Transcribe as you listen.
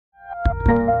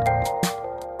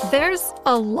There's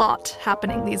a lot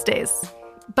happening these days,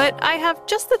 but I have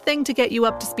just the thing to get you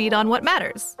up to speed on what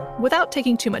matters, without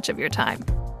taking too much of your time.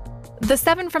 The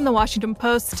 7 from the Washington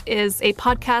Post is a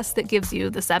podcast that gives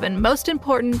you the 7 most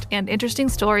important and interesting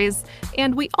stories,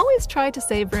 and we always try to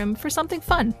save room for something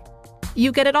fun.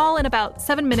 You get it all in about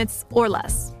 7 minutes or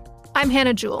less. I'm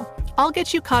Hannah Jewell. I'll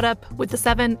get you caught up with the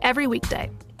 7 every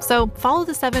weekday. So follow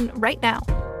the 7 right now.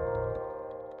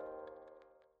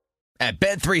 At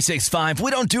Bet365, we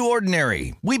don't do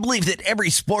ordinary. We believe that every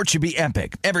sport should be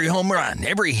epic. Every home run,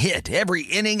 every hit, every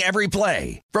inning, every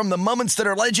play. From the moments that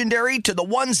are legendary to the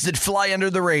ones that fly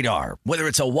under the radar. Whether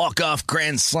it's a walk-off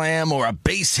grand slam or a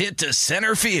base hit to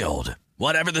center field.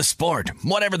 Whatever the sport,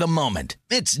 whatever the moment.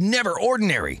 It's never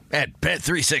ordinary at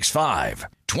Bet365.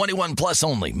 21 plus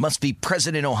only. Must be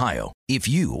present in Ohio. If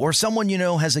you or someone you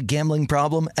know has a gambling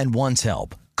problem and wants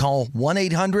help, call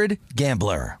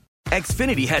 1-800-GAMBLER.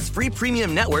 Xfinity has free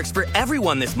premium networks for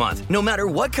everyone this month, no matter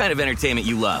what kind of entertainment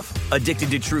you love.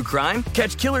 Addicted to true crime?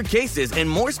 Catch killer cases and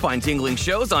more spine-tingling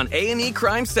shows on A&E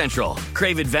Crime Central.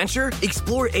 Crave adventure?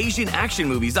 Explore Asian action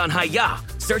movies on Hayya.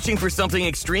 Searching for something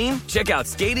extreme? Check out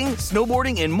skating,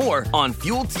 snowboarding, and more on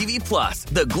Fuel TV Plus,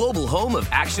 the global home of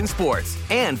action sports.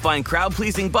 And find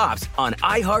crowd-pleasing bops on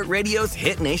iHeartRadio's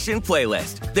Hit Nation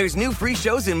playlist. There's new free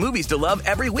shows and movies to love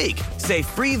every week. Say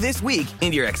free this week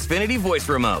in your Xfinity voice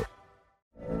remote.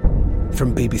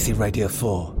 From BBC Radio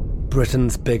 4,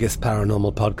 Britain's biggest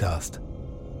paranormal podcast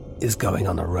is going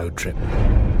on a road trip.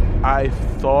 I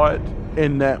thought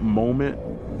in that moment,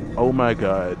 oh my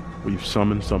God, we've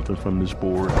summoned something from this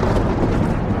board.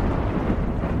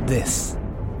 This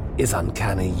is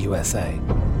Uncanny USA.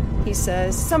 He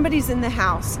says, somebody's in the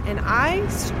house, and I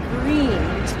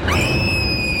screamed.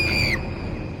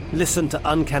 Listen to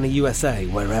Uncanny USA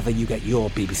wherever you get your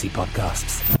BBC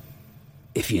podcasts,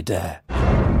 if you dare.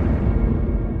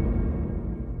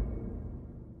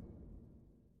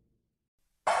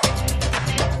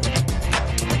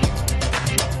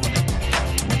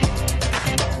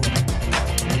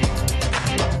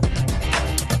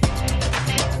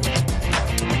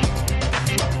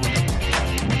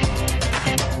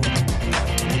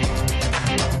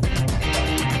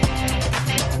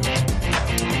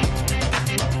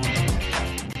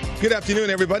 Good afternoon,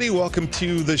 everybody. Welcome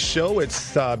to the show.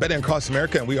 It's BetMGM Across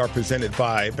America, and we are presented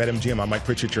by BetMGM. I'm Mike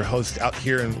Pritchard, your host out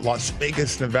here in Las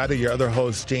Vegas, Nevada. Your other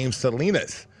host, James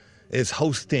Salinas, is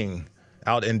hosting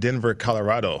out in Denver,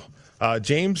 Colorado.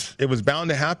 James, it was bound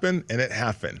to happen, and it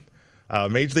happened.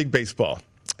 Major League Baseball.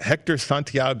 Hector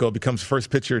Santiago becomes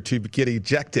first pitcher to get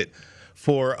ejected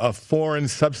for a foreign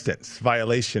substance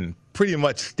violation, pretty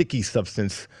much sticky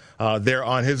substance there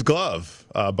on his glove,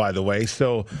 by the way.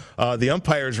 So the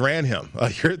umpires ran him.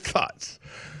 Your thoughts?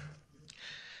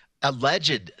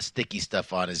 Alleged sticky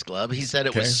stuff on his glove. He said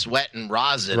it was sweat and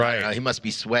rosin. Right. He must be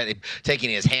sweating, taking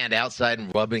his hand outside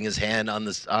and rubbing his hand on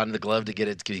the glove to get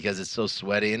it because it's so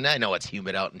sweaty. And I know it's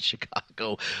humid out in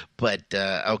Chicago, but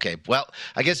okay. Well,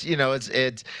 I guess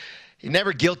it's. You're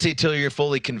never guilty until you're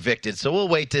fully convicted. So we'll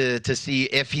wait to see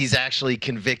if he's actually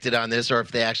convicted on this or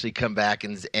if they actually come back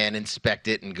and inspect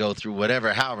it and go through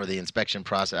however the inspection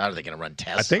process. How are they going to run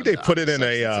tests? I think they put it in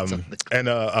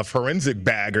a forensic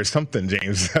bag or something,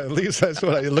 James. At least that's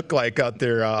what it looked like out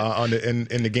there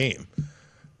in the game.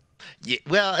 Yeah,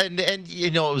 well, and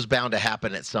it was bound to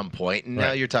happen at some point. And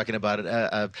now you're talking about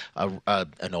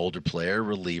an older player,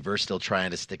 reliever, still trying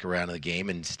to stick around in the game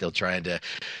and still trying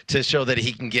to show that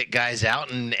he can get guys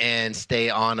out and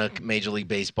stay on a Major League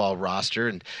Baseball roster.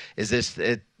 And this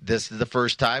is the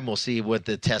first time? We'll see what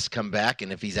the tests come back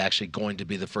and if he's actually going to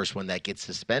be the first one that gets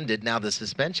suspended. Now, the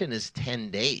suspension is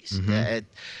 10 days. Mm-hmm.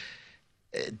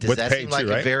 Does that seem like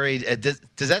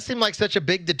does that seem like such a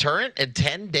big deterrent? In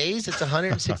 10 days, it's a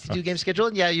 162 game schedule,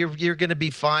 and you're going to be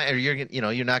fine, or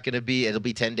you're not going to be. It'll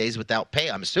be 10 days without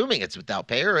pay. I'm assuming it's without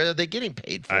pay, or are they getting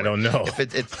paid for it? I don't know. If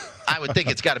it's I would think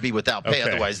it's got to be without pay.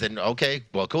 Okay. Otherwise, then okay,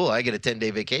 well, cool. I get a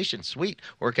 10-day vacation. Sweet.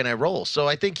 Where can I roll? So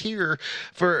I think here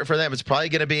for them, it's probably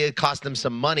going to cost them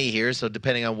some money here. So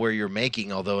depending on where you're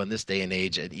making, although in this day and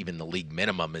age, even the league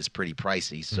minimum is pretty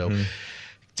pricey. So. Mm-hmm.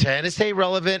 Trying to stay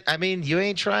relevant. I mean, you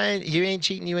ain't trying, you ain't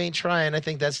cheating, you ain't trying. I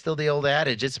think that's still the old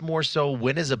adage. It's more so,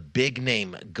 when is a big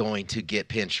name going to get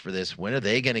pinched for this? When are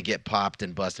they going to get popped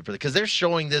and busted for this? Because they're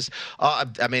showing this. I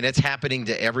mean, it's happening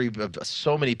to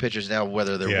so many pitchers now,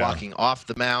 whether they're walking off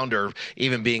the mound or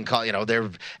even being called. They're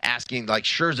asking, like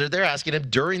Scherzer, they're asking him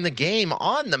during the game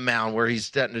on the mound where he's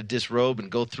starting to disrobe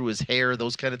and go through his hair,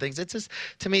 those kind of things. It's just,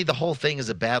 to me, the whole thing is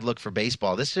a bad look for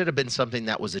baseball. This should have been something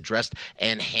that was addressed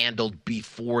and handled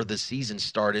before before the season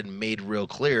started, made real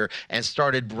clear, and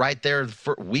started right there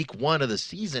for week 1 of the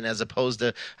season, as opposed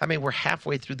to, I mean, we're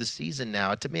halfway through the season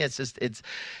now. To me,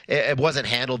 it wasn't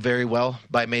handled very well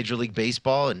by Major League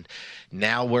Baseball. And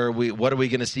now what are we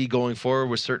going to see going forward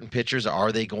with certain pitchers?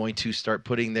 Are they going to start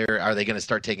are they going to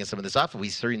start taking some of this off?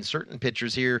 We've seen certain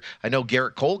pitchers here. I know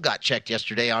Garrett Cole got checked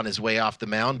yesterday on his way off the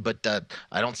mound, but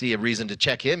I don't see a reason to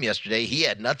check him yesterday. He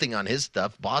had nothing on his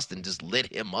stuff. Boston just lit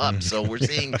him up. So we're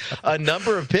seeing a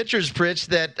number of pitchers, Pritch,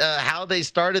 that how they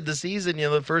started the season,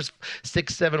 the first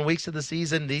 6-7 weeks of the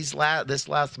season, this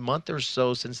last month or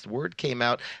so since the word came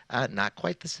out, not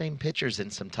quite the same pitchers,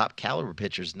 and some top caliber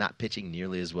pitchers not pitching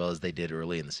nearly as well as they did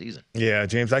early in the season. Yeah,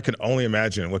 James, I can only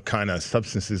imagine what kind of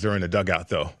substances are in the dugout,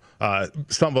 though.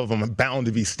 Some of them are bound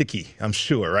to be sticky, I'm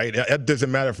sure, right? It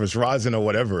doesn't matter if it's rosin or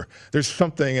whatever. There's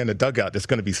something in the dugout that's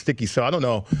going to be sticky. So I don't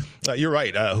know. You're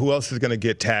right. Who else is going to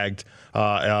get tagged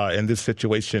in this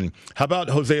situation? How about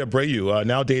Jose Abreu?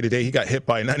 Now day-to-day, he got hit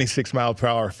by a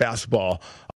 96-mile-per-hour fastball.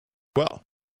 Well.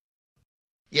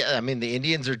 Yeah, I mean, the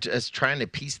Indians are just trying to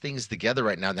piece things together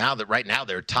right now. Right now,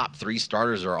 their top 3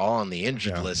 starters are all on the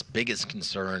injured list. Biggest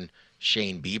concern,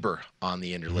 Shane Bieber on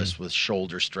the injured list with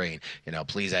shoulder strain.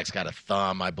 Plezak's got a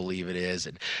thumb, I believe it is.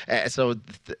 And so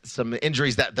some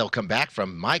injuries that they'll come back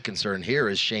from. My concern here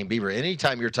is Shane Bieber.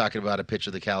 Anytime you're talking about a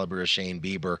pitcher the caliber of Shane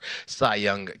Bieber, Cy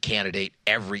Young candidate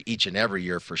each and every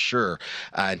year for sure,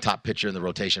 and top pitcher in the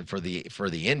rotation for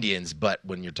the Indians. But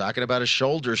when you're talking about a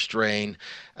shoulder strain,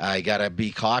 you got to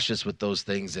be cautious with those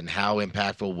things and how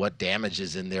impactful, what damage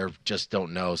is in there, just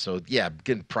don't know. So, yeah,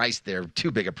 getting priced there,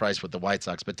 too big a price with the White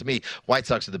Sox. But to me, White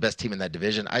Sox are the best team in that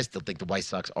division. I still think the White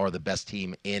Sox are the best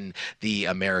team in the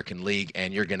American League,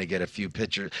 and you're going to get a few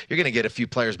pitchers. You're going to get a few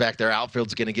players back there.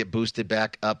 Outfield's going to get boosted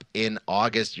back up in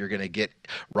August. You're going to get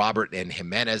Robert and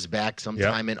Jimenez back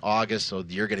sometime in August, so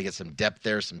you're going to get some depth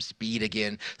there, some speed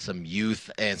again, some youth,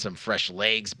 and some fresh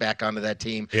legs back onto that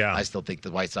team. Yeah. I still think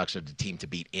the White Sox are the team to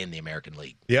beat in the American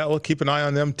League. Yeah, we'll keep an eye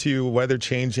on them too. Weather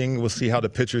changing. We'll see how the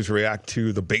pitchers react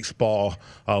to the baseball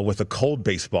with a cold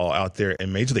baseball out there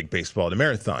in Major League Baseball, the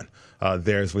marathon.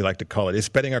 There, as we like to call it. It's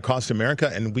Betting Across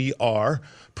America, and we are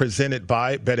presented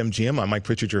by BetMGM. I'm Mike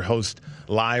Pritchard, your host,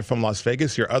 live from Las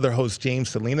Vegas. Your other host, James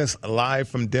Salinas, live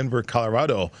from Denver,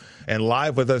 Colorado. And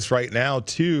live with us right now,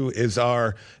 too, is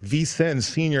our VSiN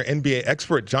senior NBA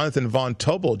expert, Jonathan Von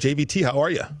Tobel. JVT, how are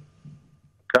you?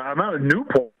 I'm out of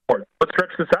Newport. Let's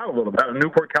stretch this out a little bit. Out of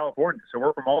Newport, California. So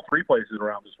we're from all 3 places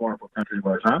around this wonderful country of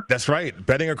ours, huh? That's right.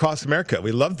 Betting Across America.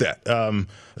 We love that.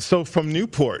 So from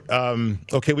Newport,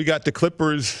 okay, we got the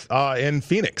Clippers in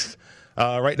Phoenix.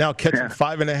 Right now catching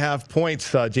 5.5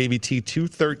 points, JVT,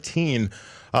 213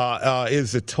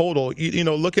 is the total.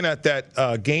 Looking at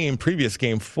that previous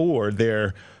game 4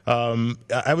 there,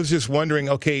 I was just wondering,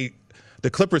 okay, the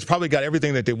Clippers probably got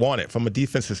everything that they wanted from a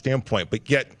defensive standpoint, but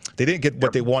yet they didn't get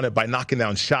what they wanted by knocking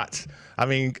down shots. I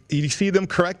mean, you see them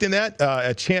correcting that?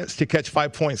 A chance to catch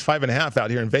 5 points, 5.5 out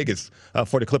here in Vegas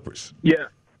for the Clippers. Yeah,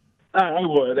 I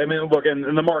would. I mean, look,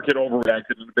 and the market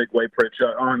overreacted in a big way, Pritch.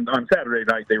 On Saturday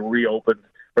night, they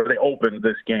opened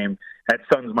this game at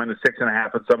Suns minus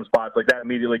 6.5 at some spots. Like that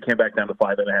immediately came back down to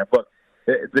 5.5. Look,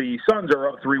 the Suns are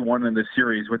up 3-1 in this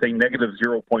series with a negative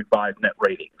 0.5 net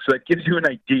rating. So that gives you an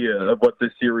idea of what this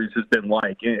series has been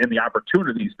like and the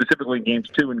opportunities, specifically in Games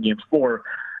 2 and Games 4,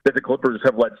 that the Clippers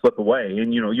have let slip away.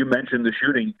 And, you mentioned the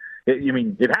shooting.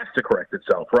 It has to correct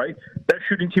itself, right? That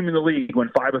shooting team in the league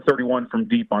went 5 of 31 from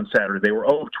deep on Saturday. They were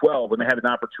 0 of 12 when they had an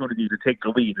opportunity to take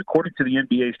the lead. According to the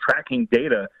NBA's tracking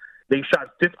data, they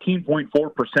shot 15.4%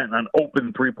 on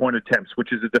open three-point attempts,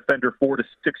 which is a defender 4 to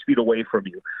 6 feet away from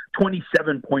you.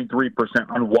 27.3%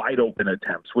 on wide-open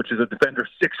attempts, which is a defender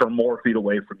 6 or more feet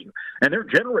away from you. And they're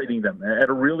generating them at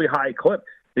a really high clip.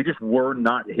 They just were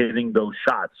not hitting those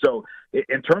shots. So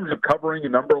in terms of covering a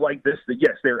number like this,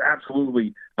 yes, they're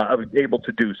absolutely able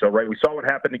to do so, right? We saw what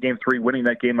happened in Game 3, winning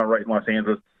that game outright in Los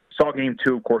Angeles. Saw Game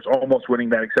 2, of course, almost winning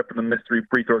that, except for the missed 3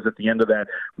 free throws at the end of that.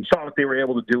 We saw what they were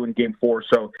able to do in Game 4.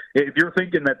 So if you're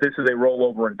thinking that this is a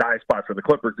rollover and die spot for the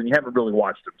Clippers, then you haven't really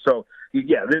watched them. So,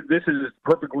 yeah, this is a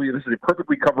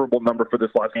perfectly coverable number for this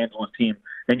Los Angeles team.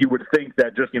 And you would think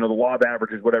that just, the law of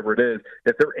averages, whatever it is,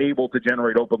 that they're able to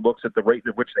generate open looks at the rate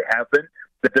at which they have been,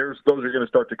 that those are going to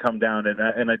start to come down.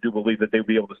 And I do believe that they'll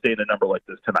be able to stay in a number like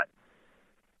this tonight.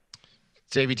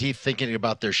 JVT, thinking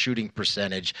about their shooting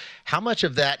percentage, how much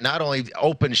of that, not only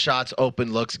open shots,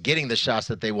 open looks, getting the shots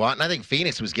that they want, and I think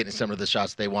Phoenix was getting some of the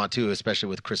shots they want too, especially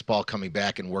with Chris Paul coming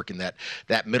back and working that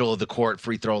middle of the court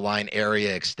free throw line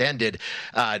area extended.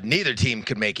 Neither team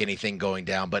could make anything going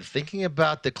down, but thinking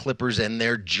about the Clippers and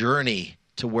their journey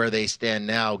to where they stand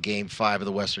now, Game 5 of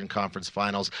the Western Conference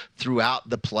Finals, throughout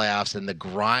the playoffs and the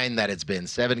grind that it's been.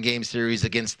 7-game series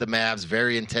against the Mavs,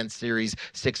 very intense series,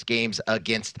 6 games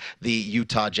against the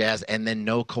Utah Jazz, and then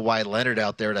no Kawhi Leonard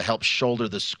out there to help shoulder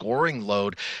the scoring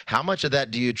load. How much of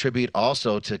that do you attribute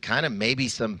also to kind of maybe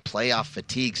some playoff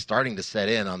fatigue starting to set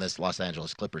in on this Los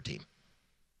Angeles Clipper team?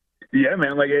 Yeah,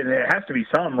 man, like it has to be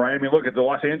some, right? I mean, look at the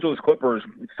Los Angeles Clippers,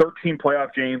 13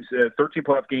 playoff games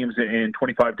in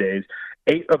 25 days.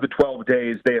 8 of the 12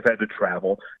 days they have had to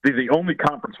travel. They're the only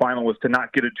conference finalists to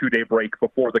not get a 2-day break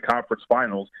before the conference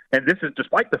finals. And this is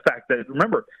despite the fact that,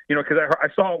 remember, because I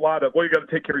saw a lot of, well, you got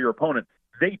to take care of your opponent.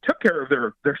 They took care of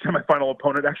their semifinal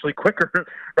opponent actually quicker,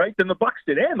 right, than the Bucks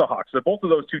did and the Hawks. So both of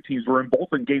those two teams were in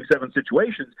Game 7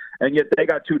 situations, and yet they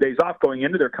got 2 days off going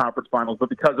into their conference finals. But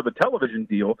because of a television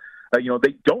deal, they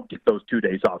don't get those 2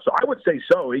 days off. So I would say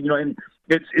so. And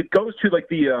it goes to like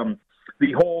the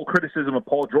whole criticism of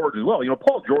Paul George as well.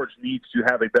 Paul George needs to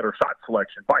have a better shot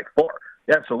selection by far.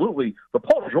 Absolutely. But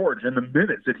Paul George and the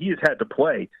minutes that he has had to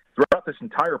play throughout this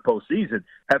entire postseason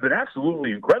have been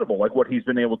absolutely incredible, like what he's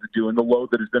been able to do and the load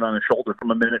that has been on his shoulder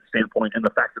from a minute standpoint and the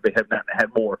fact that they have not had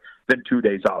more than 2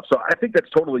 days off. So I think that's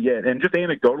totally it. And just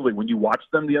anecdotally, when you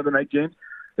watched them the other night, James,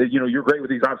 you're great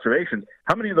with these observations.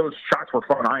 How many of those shots were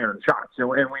front iron shots? And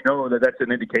we know that that's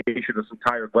an indication of some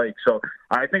tired legs. So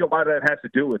I think a lot of that has to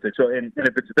do with it. So, and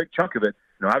if it's a big chunk of it,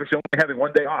 obviously only having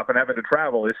 1 day off and having to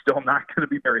travel is still not going to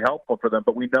be very helpful for them.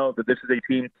 But we know that this is a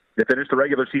team that finished the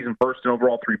regular season first in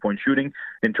overall three-point shooting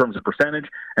in terms of percentage,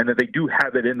 and that they do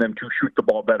have it in them to shoot the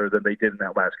ball better than they did in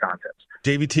that last contest.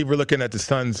 JVT, we're looking at the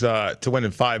Suns to win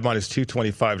in 5 minus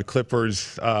 225. The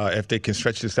Clippers, if they can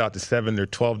stretch this out to 7, they're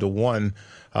 12-1.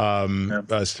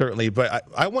 Certainly. But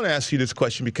I want to ask you this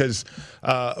question because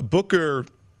Booker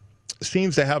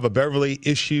seems to have a Beverly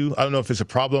issue. I don't know if it's a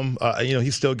problem.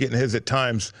 He's still getting his at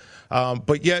times.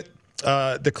 But yet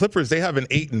the Clippers, they have an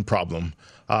Ayton problem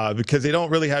because they don't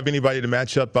really have anybody to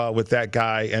match up with that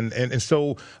guy. And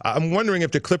so I'm wondering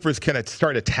if the Clippers can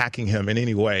start attacking him in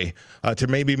any way to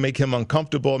maybe make him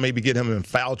uncomfortable, maybe get him in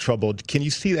foul trouble. Can you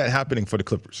see that happening for the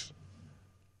Clippers?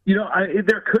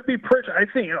 There could be pressure. I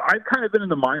think I've kind of been in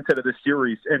the mindset of this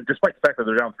series, and despite the fact that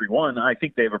they're down 3-1, I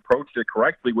think they've approached it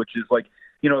correctly, which is like,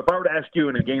 if I were to ask you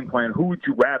in a game plan, who would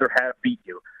you rather have beat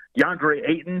you? DeAndre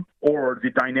Ayton or the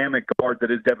dynamic guard that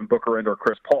is Devin Booker and or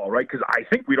Chris Paul, right? Because I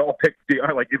think we'd all pick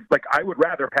I would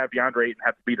rather have DeAndre Ayton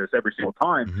have to beat us every single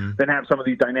time than have some of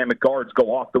these dynamic guards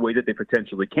go off the way that they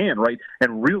potentially can, right?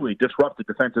 And really disrupt the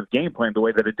defensive game plan the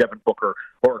way that a Devin Booker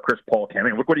or a Chris Paul can. I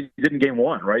mean, look what he did in Game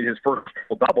 1, right? His first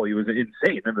double, he was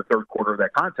insane in the third quarter of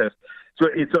that contest. So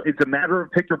it's a matter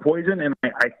of pick your poison, and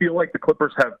I feel like the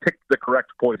Clippers have picked the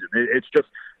correct poison. It's just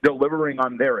delivering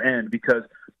on their end because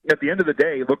at the end of the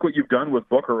day, look what you've done with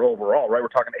Booker overall, right? We're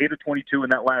talking 8 of 22 in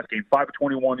that last game, 5 of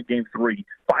 21 in Game 3,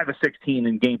 5 of 16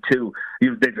 in Game 2.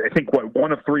 I think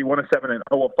 1 of 3, 1 of 7, and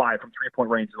 0 of 5 from three-point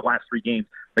range in the last 3 games.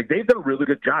 Like they've done a really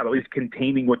good job at least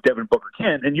containing what Devin Booker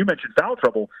can. And you mentioned foul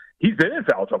trouble. He's been in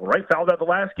foul trouble, right? Fouled out the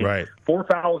last game. Right. 4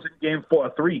 fouls in Game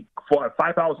 3,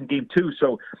 5 fouls in Game 2.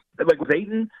 So like with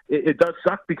Ayton, it does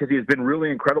suck because he has been really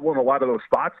incredible in a lot of those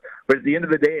spots. But at the end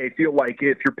of the day, I feel like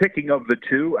if you're picking of the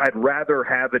two, I'd rather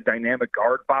have a dynamic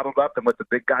guard bottled up and let the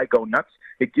big guy go nuts.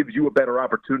 It gives you a better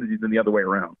opportunity than the other way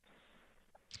around.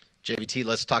 JVT,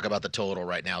 let's talk about the total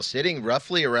right now. Sitting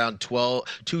roughly around 212,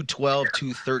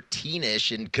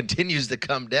 213-ish, and continues to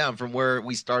come down from where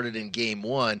we started in Game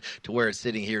 1 to where it's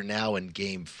sitting here now in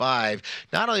Game 5.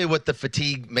 Not only with the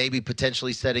fatigue maybe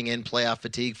potentially setting in, playoff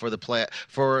fatigue for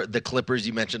the Clippers.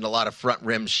 You mentioned a lot of front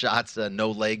rim shots, no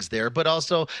legs there, but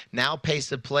also now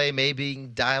pace of play maybe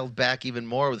dialed back even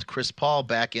more with Chris Paul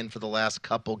back in for the last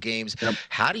couple games. Yep.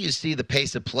 How do you see the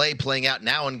pace of play playing out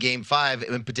now in Game 5,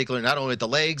 in particular, not only with the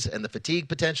legs and the fatigue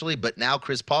potentially, but now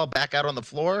Chris Paul back out on the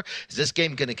floor? Is this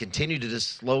game going to continue to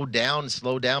just slow down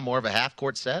more of a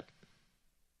half-court set?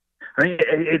 I mean,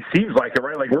 it seems like it,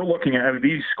 right? Like we're looking at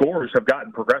these scores have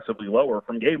gotten progressively lower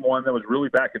from Game 1 that was really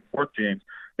back and forth, James.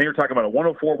 Then you're talking about a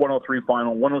 104-103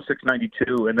 final,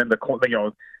 106-92, and then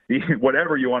the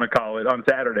whatever you want to call it on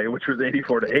Saturday, which was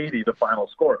 84-80, the final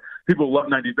score. People who love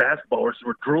 90s basketball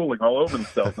were drooling all over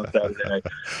themselves on Saturday night.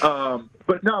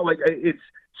 But no, like it's.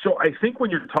 So I think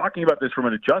when you're talking about this from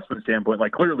an adjustment standpoint,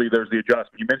 like clearly there's the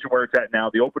adjustment. You mentioned where it's at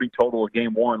now. The opening total of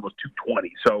Game 1 was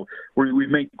 220. So we've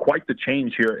made quite the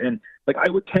change here. And like I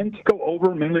would tend to go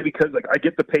over mainly because like I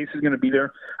get the pace is going to be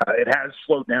there. It has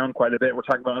slowed down quite a bit. We're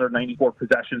talking about 194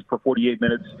 possessions per 48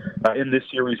 minutes in this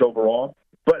series overall.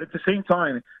 But at the same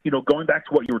time, going back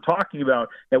to what you were talking about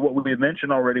and what we had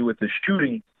mentioned already with the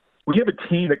shooting, we have a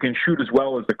team that can shoot as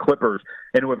well as the Clippers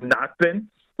and who have not been.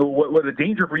 what the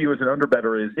danger for you as an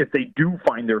underbetter is if they do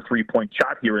find their 3-point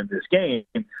shot here in this game,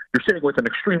 you're sitting with an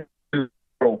extreme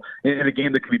in a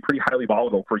game that could be pretty highly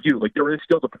volatile for you. Like, there is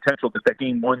still the potential that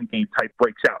game 1 game type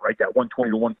breaks out, right? That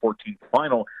 120-114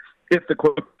 final. If the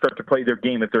Clippers start to play their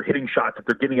game, if they're hitting shots, if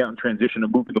they're getting out in transition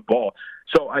and moving the ball.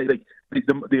 So I think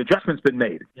the adjustment's been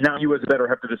made. Now you as a bettor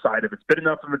have to decide if it's been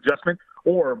enough of an adjustment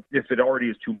or if it already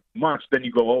is too much, then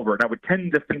you go over. And I would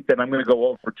tend to think that I'm going to go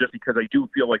over just because I do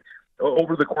feel like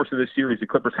over the course of this series, the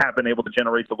Clippers have been able to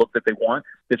generate the look that they want.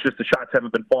 It's just the shots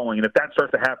haven't been falling. And if that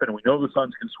starts to happen and we know the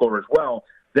Suns can score as well,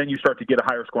 then you start to get a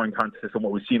higher scoring contest than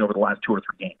what we've seen over the last 2 or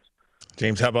 3 games.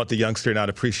 James, how about the youngster not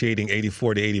appreciating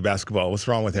 84-80 basketball? What's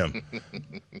wrong with him?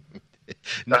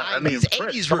 90s,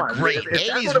 80s were great.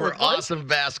 80s were awesome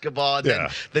basketball. And then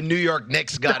the New York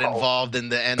Knicks got involved,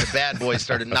 and the bad boys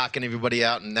started knocking everybody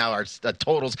out. And now our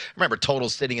totals, remember,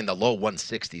 totals sitting in the low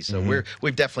 160s. So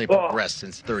we've definitely progressed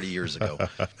since 30 years ago.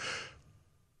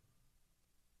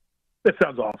 That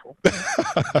sounds awful.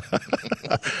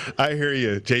 I hear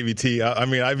you, JVT. I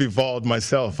mean, I've evolved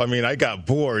myself. I mean, I got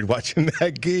bored watching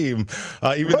that game,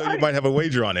 even though you might have a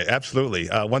wager on it. Absolutely.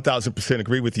 1,000%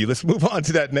 agree with you. Let's move on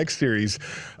to that next series.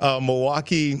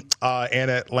 Milwaukee and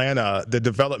Atlanta, the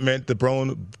development, the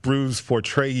bruise for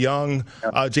Trae Young.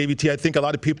 JVT, I think a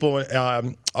lot of people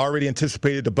already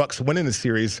anticipated the Bucks winning the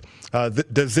series.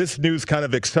 Does this news kind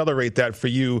of accelerate that for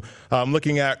you?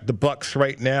 Looking at the Bucks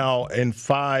right now in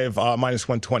 5, minus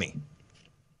 120.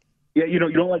 Yeah, you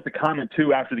don't like the comment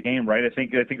too after the game, right? I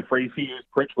think the phrase he used,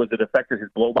 Pritch, was it affected his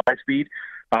blow-by speed,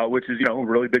 which is a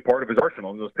really big part of his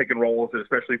arsenal. Those pick and rolls,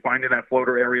 especially finding that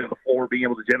floater area of the floor, being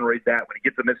able to generate that when he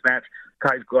gets a mismatch,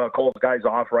 calls guys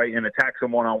off, right, and attacks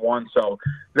them one-on-one. So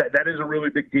that is a really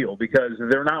big deal because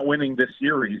they're not winning this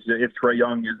series if Trae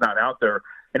Young is not out there.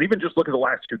 And even just look at the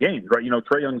last 2 games, right?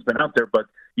 Trae Young's been out there, but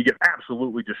you get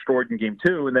absolutely destroyed in game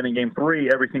 2. And then in game 3,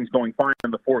 everything's going fine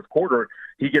in the fourth quarter.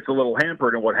 He gets a little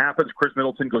hampered. And what happens? Chris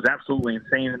Middleton goes absolutely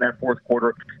insane in that fourth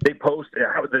quarter. They post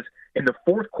in the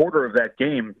fourth quarter of that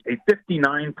game, a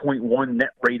 59.1 net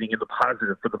rating in the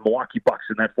positive for the Milwaukee Bucks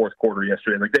in that fourth quarter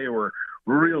yesterday. Like, they were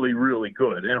really, really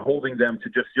good and holding them to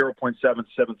just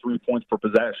 0.773 points per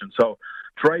possession. So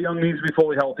Trae Young needs to be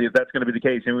fully healthy if that's going to be the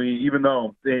case. And even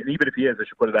if he is, I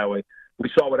should put it that way, we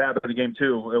saw what happened in game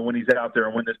 2 when he's out there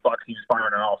and when this Bucks team is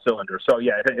firing on all cylinders. So,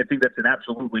 yeah, I think that's an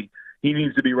absolutely – he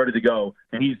needs to be ready to go,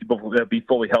 and he needs to be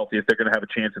fully healthy if they're going to have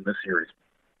a chance in this series.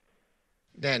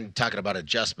 Then talking about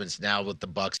adjustments now with the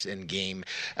Bucks in game,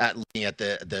 looking at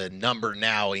the number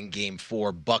now in game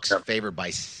 4, Bucks favored by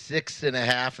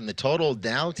 6.5, and the total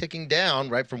now ticking down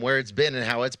right from where it's been and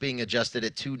how it's being adjusted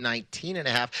at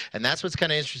 219.5. And that's what's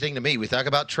kind of interesting to me. We talk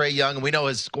about Trae Young, and we know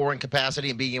his scoring capacity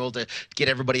and being able to get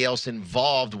everybody else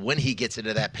involved when he gets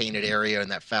into that painted area and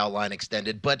that foul line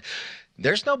extended. But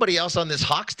there's nobody else on this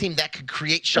Hawks team that could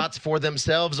create shots for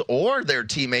themselves or their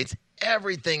teammates.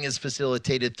 Everything is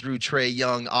facilitated through Trae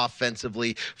Young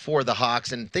offensively for the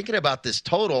Hawks. And thinking about this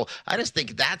total, I just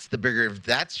think that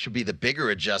should be the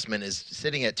bigger adjustment, is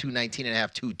sitting at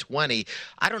 219.5, 220.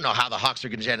 I don't know how the Hawks are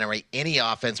going to generate any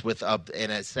offense with,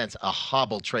 in a sense, a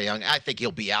hobbled Trae Young. I think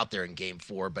he'll be out there in game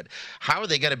 4, but how are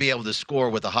they going to be able to score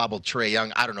with a hobbled Trae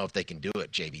Young? I don't know if they can do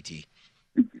it, JVT.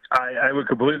 I would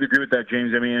completely agree with that,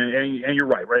 James. I mean, and you're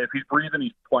right? If he's breathing,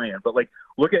 he's playing. But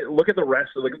look at the rest.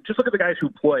 Just look at the guys who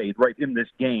played right in this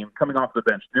game, coming off the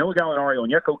bench: Danilo Gallinari,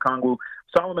 Onyeka Okongwu,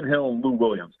 Solomon Hill, and Lou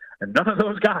Williams. And none of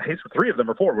those guys, 3 of them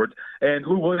are forwards, and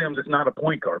Lou Williams is not a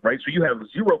point guard, right? So you have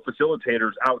 0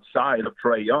 facilitators outside of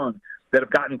Trae Young that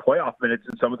have gotten playoff minutes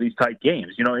in some of these tight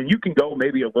games, and you can go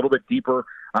maybe a little bit deeper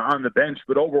on the bench,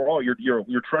 but overall you're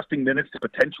trusting minutes to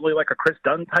potentially like a Chris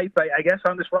Dunn type, I guess,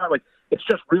 on this run. It's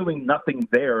just really nothing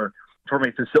there from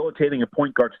a facilitating a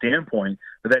point guard standpoint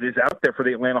that is out there for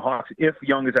the Atlanta Hawks if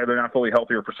Young is either not fully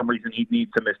healthy or for some reason he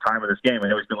needs to miss time in this game. I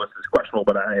know he's been listed as questionable,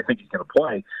 but I think he's going to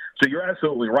play. So you're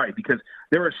absolutely right, because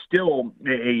there is still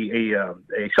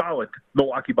a solid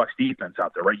Milwaukee Bucks defense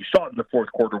out there, right? You saw it in the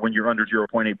fourth quarter when you're under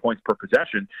 0.8 points per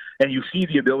possession, and you see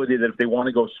the ability that if they want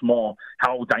to go small,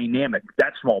 how dynamic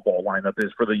that small ball lineup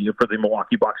is for the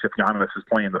Milwaukee Bucks if Giannis is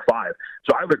playing the 5.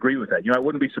 So I would agree with that. I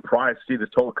wouldn't be surprised to see this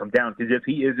total come down, because if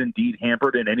he is indeed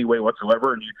hampered in any way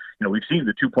whatsoever, and we've seen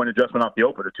the 2-point adjustment off the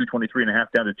open, to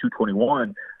 223.5 down to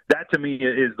 221. That to me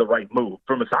is the right move.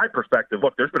 From a side perspective,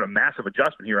 look, there's been a massive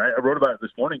adjustment here. I wrote about it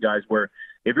this morning, guys, where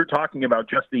if you're talking about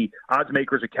just the odds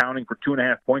makers accounting for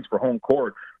 2.5 points for home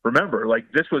court, remember,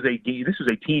 this was a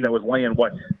team that was laying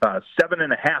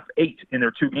 7.5, 8 in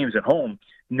their 2 games at home.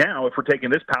 Now, if we're taking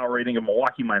this power rating of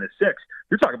Milwaukee -6,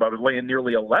 you're talking about laying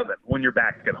nearly 11 when you're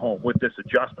back at home with this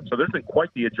adjustment. So there's been quite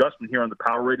the adjustment here on the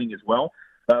power rating as well.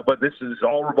 But this is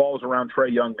all revolves around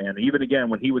Trae Young, man. Even again,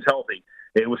 when he was healthy,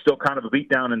 it was still kind of a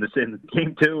beatdown in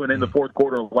game 2 and in the fourth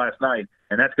quarter of last night,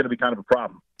 and that's going to be kind of a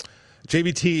problem.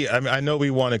 JVT, I know we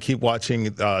want to keep watching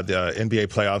the NBA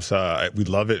playoffs. We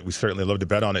love it. We certainly love to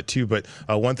bet on it, too. But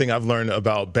one thing I've learned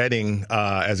about betting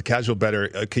as a casual bettor,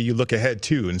 can you look ahead,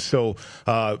 too? And so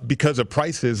because of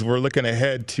prices, we're looking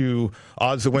ahead to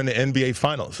odds to win the NBA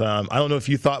Finals. I don't know if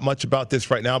you thought much about this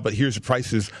right now, but here's the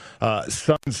prices.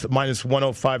 Suns minus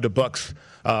 105 to Bucks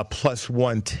plus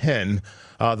 110.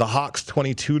 The Hawks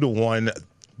 22-1.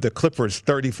 The Clippers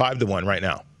 35-1 right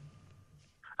now.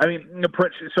 I mean,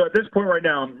 so at this point right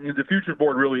now, the futures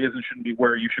board really shouldn't be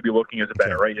where you should be looking as a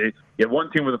bettor, right? You have one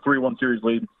team with a 3-1 series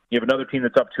lead. You have another team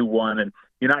that's up 2-1, and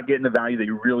you're not getting the value that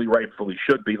you really rightfully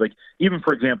should be. Like, even,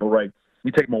 for example, right,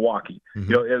 you take Milwaukee.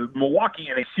 Mm-hmm. Milwaukee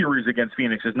in a series against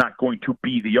Phoenix is not going to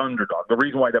be the underdog. The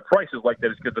reason why that price is like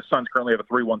that is because the Suns currently have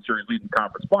a 3-1 series lead in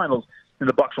conference finals, and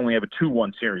the Bucks only have a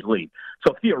 2-1 series lead.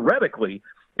 So theoretically,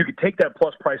 you could take that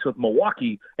plus price with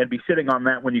Milwaukee and be sitting on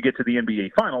that when you get to the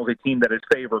NBA Finals, a team that is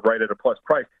favored right at a plus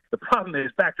price. The problem that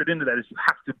is factored into that is you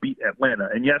have to beat Atlanta.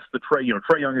 And yes, Trae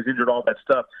Young is injured, all that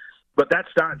stuff. But that's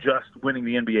not just winning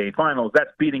the NBA Finals.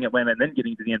 That's beating Atlanta and then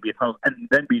getting to the NBA Finals and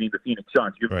then beating the Phoenix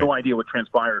Suns. You have no idea what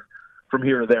transpires from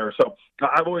here to there. So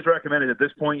I've always recommended at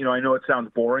this point, I know it sounds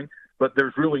boring, but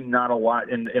there's really not a lot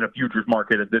in a futures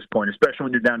market at this point, especially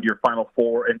when you're down to your Final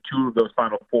Four, and 2 of those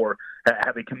Final Four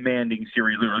have a commanding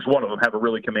series lead. One of them have a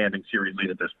really commanding series lead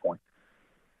at this point.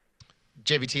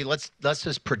 JVT, let's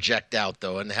just project out,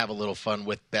 though, and have a little fun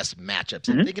with best matchups.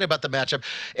 And thinking about the matchup,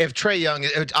 if Trae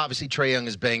Young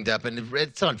is banged up, and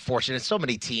it's unfortunate. So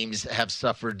many teams have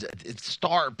suffered,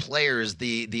 star players,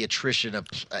 the attrition of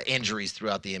injuries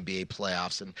throughout the NBA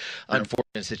playoffs, and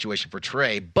unfortunate situation for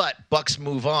Trae. But Bucks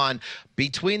move on.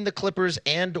 Between the Clippers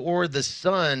and or the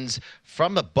Suns,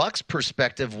 from a Bucks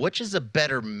perspective, which is a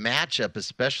better matchup,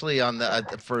 especially on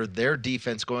for their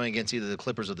defense going against either the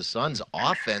Clippers or the Suns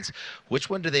offense? Which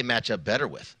one do they match up better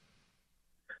with?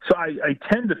 So I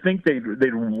tend to think they'd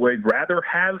rather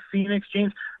have Phoenix,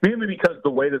 James, mainly because the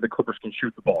way that the Clippers can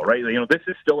shoot the ball, right? This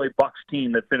is still a Bucks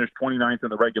team that finished 29th in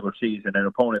the regular season, an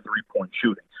opponent three-point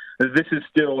shooting. This is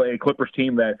still a Clippers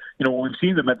team that, when we've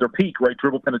seen them at their peak, right,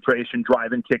 dribble penetration,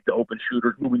 drive and kick to open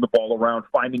shooters, moving the ball around,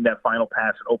 finding that final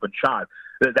pass and open shot.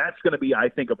 That's going to be, I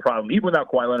think, a problem. Even without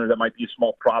Kawhi Leonard, that might be a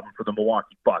small problem for the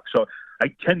Milwaukee Bucks. So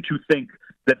I tend to think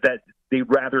that they'd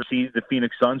rather see the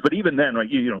Phoenix Suns. But even then, right,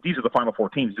 these are the Final Four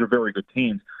teams. These are very good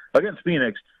teams. Against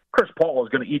Phoenix, Chris Paul is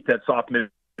going to eat that soft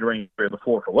mid-range area of the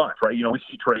floor for lunch, right? We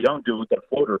see Trae Young do it with that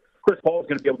floater. Chris Paul is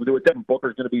going to be able to do it. Devin Booker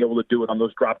is going to be able to do it on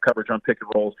those drop coverage on pick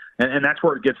and rolls. And that's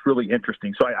where it gets really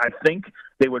interesting. So I think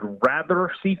they would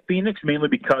rather see Phoenix, mainly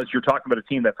because you're talking about a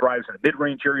team that thrives in the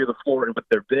mid-range area of the floor and with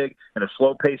their big and a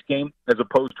slow-paced game, as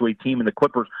opposed to a team in the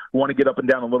Clippers who want to get up and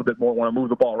down a little bit more, want to move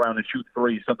the ball around and shoot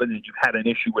threes, something that you've had an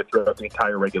issue with throughout the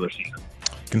entire regular season.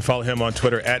 You can follow him on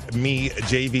Twitter at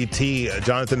MeJVT.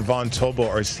 Jonathan Von Tobel,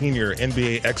 our senior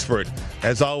NBA expert.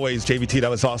 As always, JVT,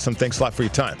 that was awesome. Thanks a lot for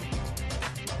your time.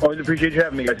 Always appreciate you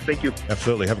having me, guys. Thank you.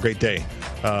 Absolutely. Have a great day.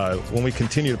 When we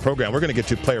continue the program, we're going to get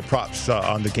to player props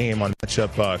on the game on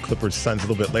matchup Clippers-Suns a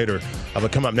little bit later.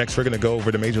 But coming up next, we're going to go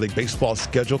over the Major League Baseball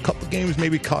schedule. A couple games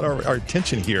maybe caught our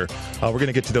attention here. We're going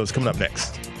to get to those coming up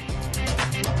next.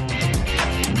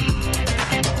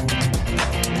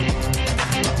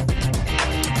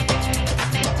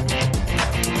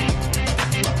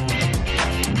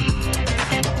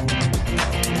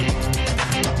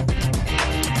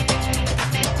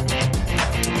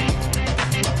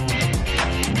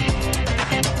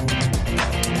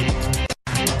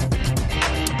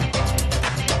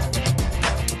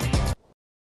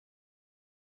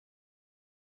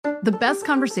 The best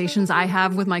conversations I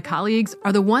have with my colleagues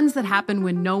are the ones that happen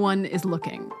when no one is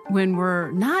looking, when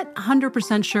we're not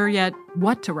 100% sure yet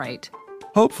what to write.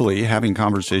 Hopefully, having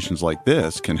conversations like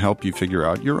this can help you figure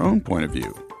out your own point of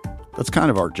view. That's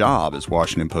kind of our job as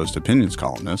Washington Post opinions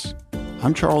columnists.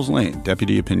 I'm Charles Lane,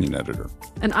 Deputy Opinion Editor.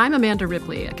 And I'm Amanda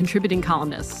Ripley, a contributing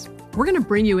columnist. We're going to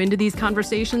bring you into these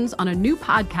conversations on a new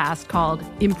podcast called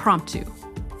Impromptu.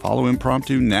 Follow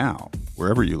Impromptu now,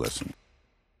 wherever you listen.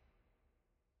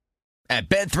 At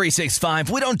Bet365,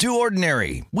 we don't do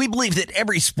ordinary. We believe that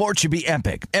every sport should be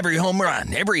epic. Every home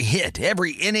run, every hit,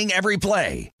 every inning, every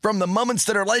play. From the moments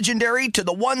that are legendary to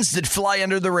the ones that fly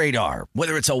under the radar.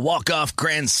 Whether it's a walk-off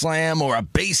grand slam or a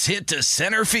base hit to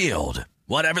center field.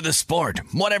 Whatever the sport,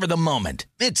 whatever the moment.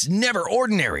 It's never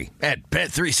ordinary at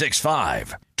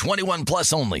Bet365. 21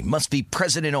 plus only. Must be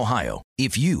present in Ohio.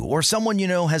 If you or someone you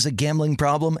know has a gambling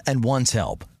problem and wants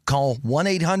help, call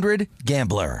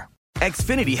 1-800-GAMBLER.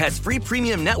 Xfinity has free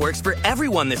premium networks for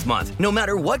everyone this month, no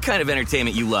matter what kind of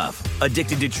entertainment you love.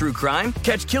 Addicted to true crime?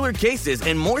 Catch killer cases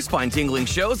and more spine-tingling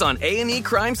shows on A&E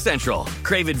Crime Central.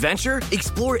 Crave adventure?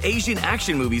 Explore Asian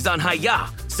action movies on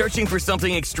Hi-YAH. Searching for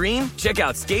something extreme? Check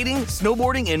out skating,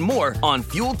 snowboarding, and more on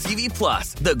Fuel TV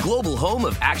Plus, the global home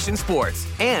of action sports.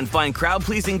 And find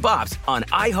crowd-pleasing bops on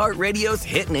iHeartRadio's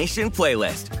Hit Nation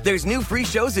playlist. There's new free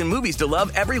shows and movies to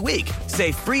love every week.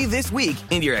 Say free this week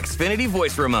in your Xfinity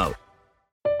voice remote.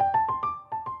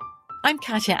 I'm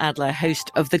Katya Adler, host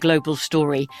of The Global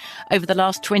Story. Over the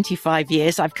last 25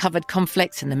 years, I've covered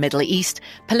conflicts in the Middle East,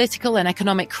 political and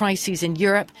economic crises in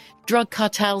Europe, drug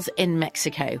cartels in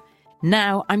Mexico.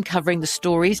 Now I'm covering the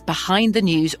stories behind the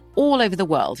news all over the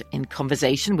world in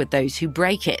conversation with those who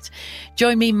break it.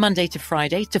 Join me Monday to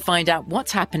Friday to find out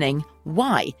what's happening,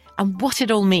 why, and what it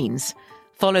all means.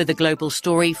 Follow The Global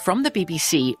Story from the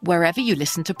BBC wherever you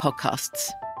listen to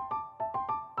podcasts.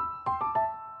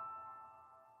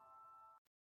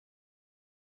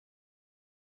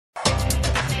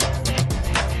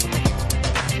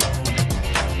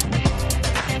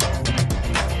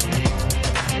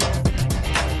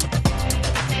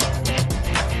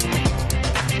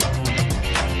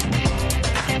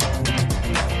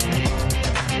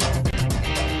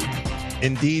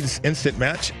 Indeed's Instant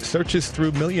Match searches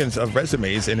through millions of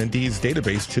resumes in Indeed's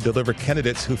database to deliver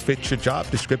candidates who fit your job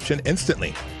description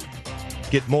instantly.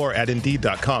 Get more at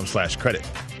Indeed.com/credit.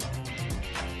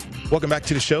 Welcome back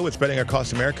to the show. It's Betting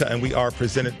Across America, and we are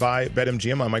presented by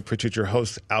BetMGM. I'm Mike Pritchard, your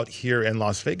host out here in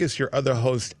Las Vegas. Your other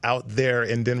host out there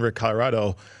in Denver,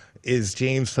 Colorado, is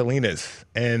James Salinas.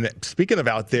 And speaking of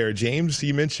out there, James,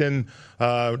 you mentioned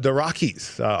the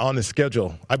Rockies on the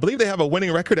schedule. I believe they have a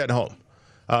winning record at home.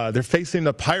 They're facing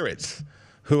the Pirates,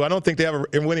 who I don't think they have a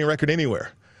winning record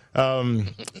anywhere.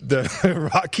 The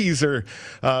Rockies are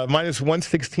minus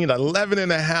 116.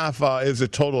 11.5 is the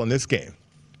total in this game.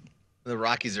 The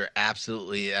Rockies are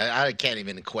absolutely, I can't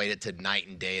even equate it to night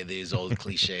and day, these old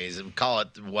cliches. Call it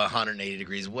 180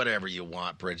 degrees, whatever you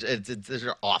want, Bridge.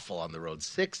 They're awful on the road.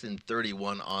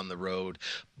 6-31 on the road.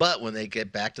 But when they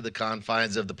get back to the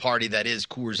confines of the party that is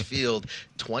Coors Field,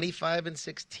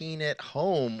 25-16 at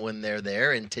home when they're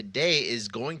there. And today is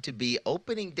going to be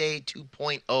opening day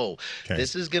 2.0. Okay.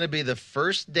 This is going to be the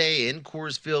first day in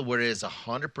Coors Field where it is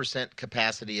 100%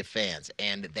 capacity of fans.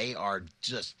 And they are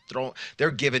just they're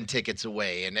giving tickets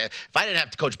away. And if I didn't have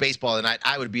to coach baseball tonight,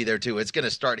 I would be there too. It's going to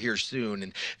start here soon.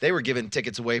 And they were giving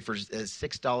tickets away for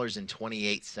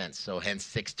 $6.28. So hence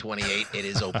 $6.28. It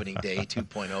is opening day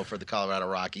 2.0 for the Colorado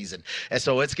Rockies. And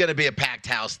so it's going to be a packed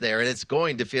house there. And it's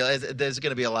going to feel, there's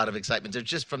going to be a lot of excitement. It's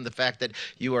just from the fact that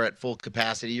you are at full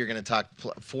capacity. You're going to talk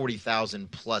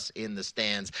 40,000 plus in the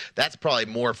stands. That's probably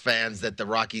more fans that the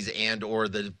Rockies and or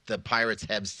the Pirates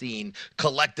have seen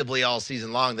collectively all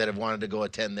season long that have wanted to go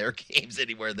attend their games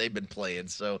anywhere they've been playing.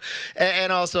 So,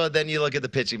 and also then you look at the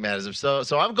pitching matchup.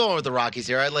 So I'm going with the Rockies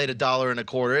here. I laid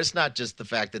 $1.25. It's not just the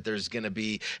fact that it's going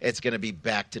to be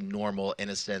back to normal in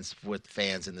a sense with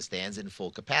fans in the stands and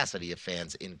full capacity of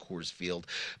fans in Coors Field,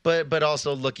 but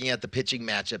also looking at the pitching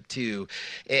matchup too.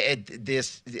 It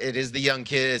is the young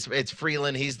kid. It's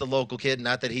Freeland. He's the local kid.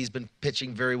 Not that he's been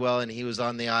pitching very well, and he was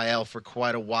on the IL for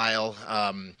quite a while.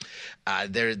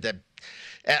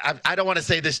 I don't want to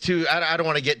say this too. I don't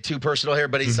want to get too personal here,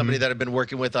 but he's somebody that I've been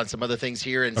working with on some other things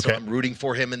here, and so I'm rooting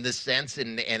for him in this sense.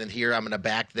 And here I'm going to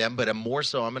back them, but I'm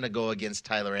going to go against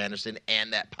Tyler Anderson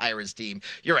and that Pirates team.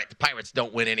 You're right. The Pirates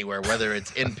don't win anywhere, whether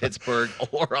it's in Pittsburgh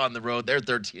or on the road. They're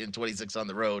 13-26 on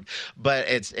the road, but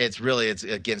it's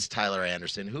against Tyler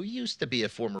Anderson, who used to be a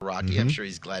former Rocky. I'm sure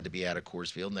he's glad to be out of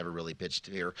Coors Field. Never really pitched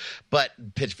here, but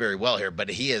pitched very well here. But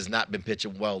he has not been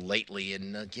pitching well lately.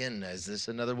 And again, is this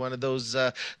another one of those?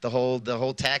 The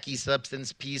whole tacky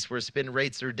substance piece where spin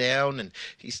rates are down, and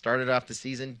he started off the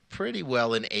season pretty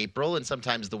well in April, and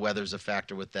sometimes the weather's a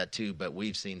factor with that too, but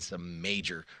we've seen some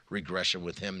major regression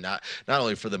with him, not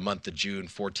only for the month of June,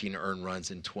 14 earned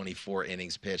runs in 24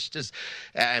 innings pitched.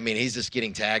 He's just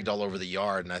getting tagged all over the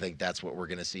yard, and I think that's what we're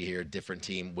going to see here. Different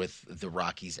team with the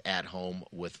Rockies at home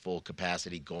with full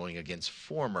capacity going against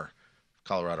former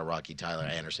Colorado Rocky Tyler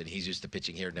Anderson. He's used to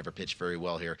pitching here, never pitched very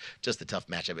well here. Just a tough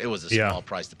matchup. It was a small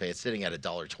price to pay. It's sitting at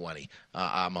 $1.20.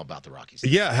 I'm about the Rockies.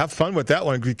 Yeah, have fun with that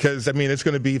one because, it's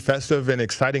going to be festive and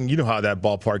exciting. You know how that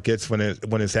ballpark gets when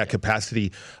it's at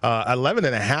capacity.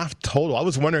 11.5 total. I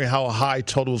was wondering how high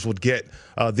totals would get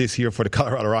this year for the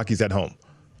Colorado Rockies at home.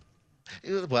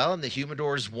 Well, and the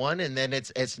humidor's one, and then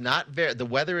it's not very. The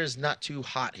weather is not too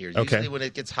hot here. Okay. Usually, when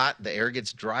it gets hot, the air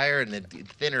gets drier and then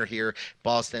thinner here.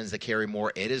 Ball tends to carry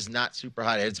more. It is not super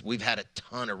hot. We've had a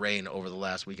ton of rain over the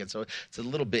last weekend, so it's a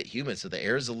little bit humid. So the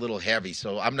air is a little heavy.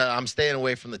 So I'm staying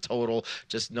away from the total,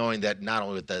 just knowing that not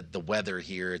only with the weather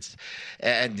here,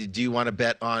 and do you want to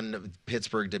bet on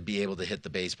Pittsburgh to be able to hit the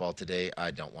baseball today?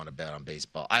 I don't want to bet on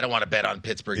baseball. I don't want to bet on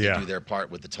Pittsburgh to do their part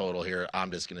with the total here.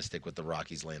 I'm just going to stick with the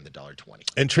Rockies laying the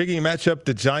 $1.20. Intriguing matchup,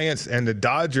 the Giants and the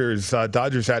Dodgers.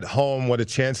 Dodgers at home. What a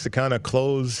chance to kind of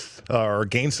close or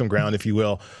gain some ground, if you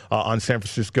will, on San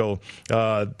Francisco.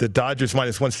 The Dodgers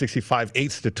minus 165,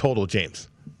 8's the total, James.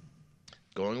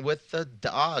 Going with the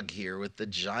dog here with the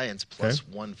Giants plus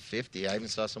 150. I even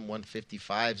saw some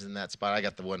 155s in that spot. I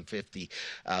got the 150,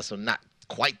 so not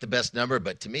quite the best number,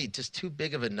 but to me, just too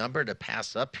big of a number to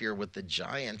pass up here with the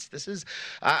Giants. This is,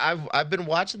 I've been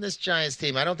watching this Giants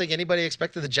team. I don't think anybody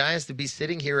expected the Giants to be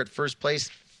sitting here at first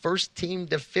place. First team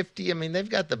to 50. I mean, they've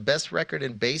got the best record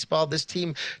in baseball. This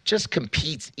team just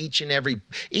competes each and every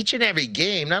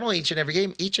game. Not only each and every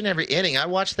game, each and every inning. I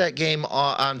watched that game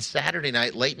on Saturday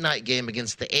night, late night game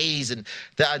against the A's, and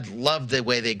I love the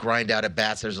way they grind out at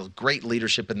bats. There's a great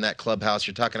leadership in that clubhouse.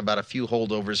 You're talking about a few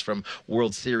holdovers from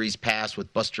World Series past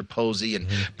with Buster Posey and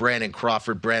Brandon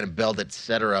Crawford, Brandon Belt,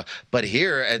 etc. But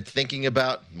here, thinking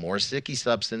about more sticky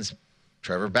substance,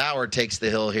 Trevor Bauer takes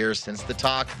the hill here since the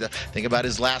talk. Think about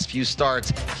his last few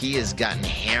starts. He has gotten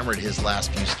hammered his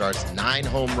last few starts. 9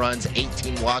 home runs,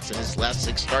 18 walks in his last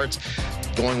 6 starts.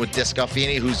 Going with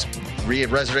DeScalfini, who's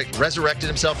resurrected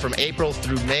himself from April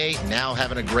through May, now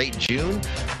having a great June.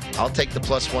 I'll take the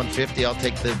plus 150. I'll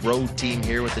take the road team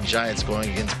here with the Giants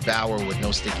going against Bauer with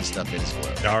no sticky stuff in his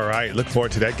glove. All right. Look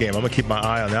forward to that game. I'm going to keep my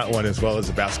eye on that one as well as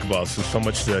the basketball. So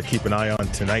much to keep an eye on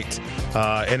tonight.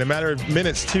 In a matter of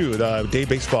minutes, too, the day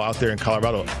baseball out there in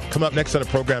Colorado. Come up next on the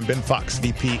program, Ben Fox,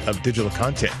 VP of Digital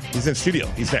Content. He's in studio.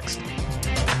 He's next.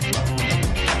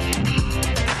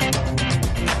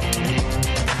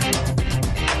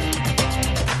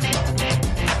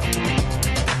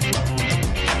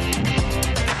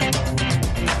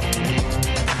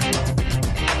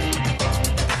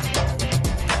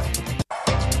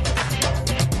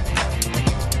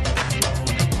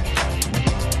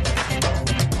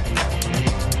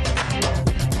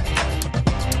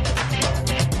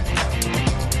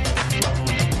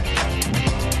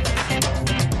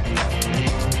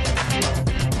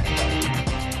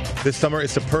 This summer,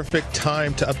 it's the perfect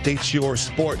time to update your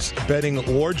sports betting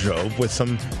wardrobe with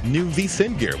some new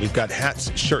VSiN gear. We've got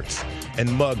hats, shirts,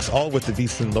 and mugs, all with the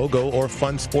VSiN logo, or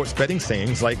fun sports betting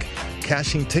sayings like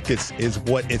cashing tickets is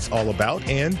what it's all about,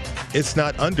 and it's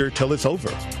not under till it's over.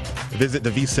 Visit the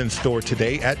VSiN store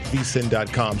today at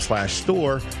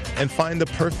vsin.com/store and find the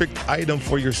perfect item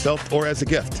for yourself or as a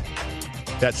gift.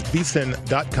 That's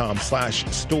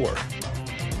vsin.com/store.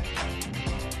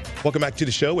 Welcome back to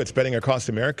the show. It's Betting Across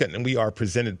America, and we are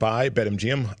presented by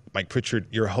BetMGM. Mike Pritchard,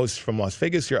 your host from Las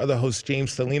Vegas. Your other host,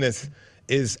 James Salinas,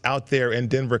 is out there in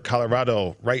Denver,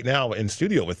 Colorado. Right now in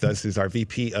studio with us is our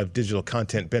VP of Digital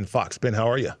Content, Ben Fox. Ben, how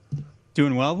are you?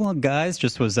 Doing well, guys.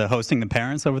 Just was hosting the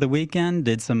parents over the weekend.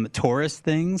 Did some tourist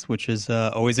things, which is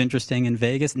always interesting in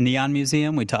Vegas. Neon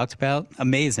Museum, we talked about.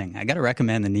 Amazing. I got to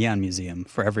recommend the Neon Museum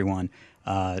for everyone.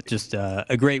 Just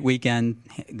a great weekend.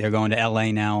 They're going to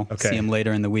L.A. now. Okay. See them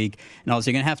later in the week. And also,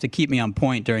 you're going to have to keep me on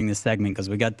point during this segment because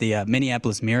we got the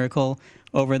Minneapolis Miracle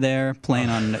over there playing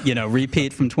on,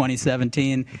 repeat from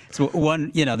 2017. So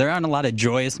there aren't a lot of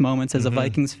joyous moments as a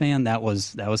Vikings fan. That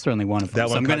was certainly one of them.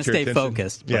 So I'm going to stay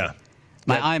focused. Yeah.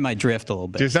 My eye might drift a little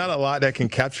bit. There's not a lot that can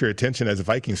capture attention as a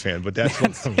Vikings fan, but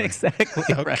that's exactly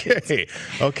right.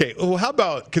 Okay. Well, how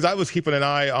about, because I was keeping an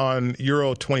eye on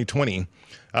Euro 2020.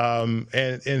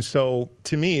 And so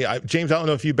to me, James, I don't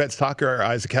know if you bet soccer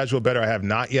as a casual bettor. I have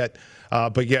not yet.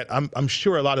 But yet I'm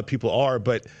sure a lot of people are,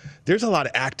 but there's a lot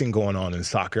of acting going on in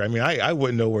soccer. I mean, I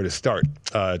wouldn't know where to start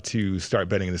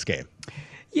betting this game.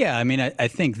 Yeah, I mean, I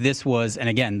think this was, and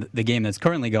again, the game that's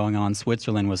currently going on,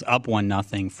 Switzerland was up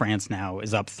 1-0. France now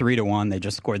is up 3-1. They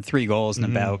just scored 3 goals in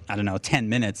about, 10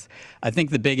 minutes. I think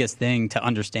the biggest thing to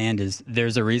understand is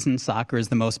there's a reason soccer is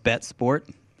the most bet sport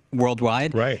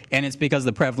worldwide. Right. And it's because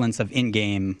of the prevalence of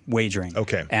in-game wagering.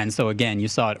 Okay. And so, again, you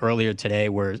saw it earlier today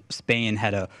where Spain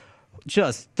had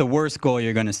just the worst goal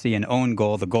you're going to see, an own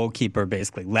goal. The goalkeeper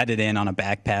basically let it in on a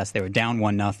back pass. They were down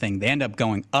 1-0. They end up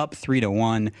going up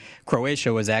 3-1.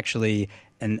 Croatia was actually,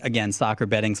 and again, soccer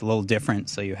betting's a little different,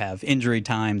 so you have injury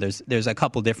time. There's a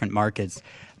couple different markets.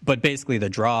 But basically, the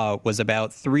draw was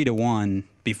about 3-1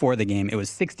 before the game. It was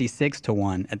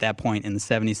 66-1 at that point in the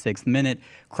 76th minute.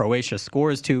 Croatia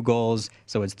scores 2 goals,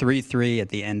 so it's 3-3 at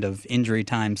the end of injury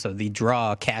time. So the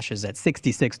draw cashes at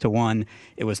 66-1.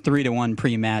 It was 3-1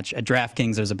 pre-match. At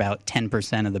DraftKings, there's about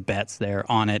 10% of the bets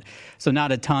there on it. So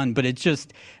not a ton, but it's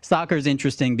just, soccer is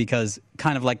interesting because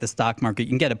kind of like the stock market, you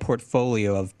can get a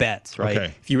portfolio of bets, right?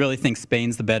 Okay. If you really think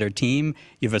Spain's the better team,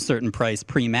 you have a certain price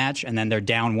pre-match, and then they're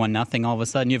down 1-0 all of a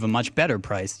sudden. You have a much better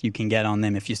price you can get on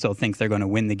them if you still think they're going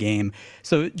to win the game.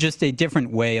 So just a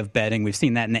different way of betting. We've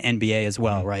seen that in the NBA as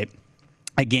well, right?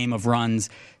 A game of runs,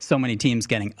 so many teams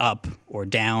getting up or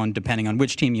down, depending on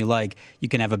which team you like, you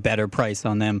can have a better price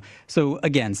on them. So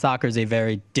again, soccer is a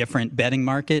very different betting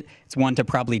market. It's one to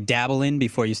probably dabble in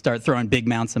before you start throwing big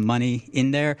amounts of money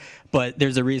in there. But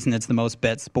there's a reason it's the most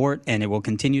bet sport, and it will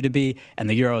continue to be. And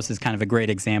the Euros is kind of a great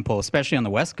example, especially on the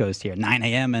West Coast here, 9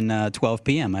 a.m. and 12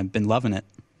 p.m. I've been loving it.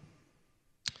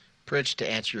 Rich,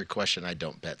 to answer your question, I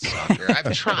don't bet soccer.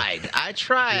 I've tried.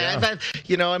 Yeah. I've had,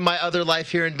 in my other life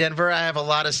here in Denver, I have a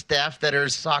lot of staff that are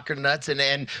soccer nuts,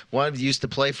 and one of them used to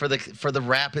play for the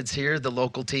Rapids here, the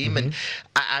local team, and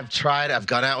I've tried. I've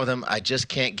gone out with them. I just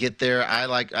can't get there.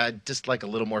 I just like a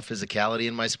little more physicality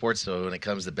in my sports. So when it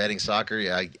comes to betting soccer,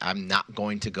 I'm not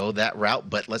going to go that route.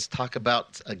 But let's talk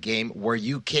about a game where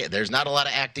you can't. There's not a lot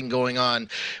of acting going on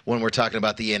when we're talking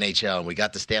about the NHL. And we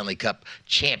got the Stanley Cup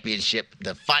Championship,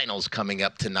 the finals coming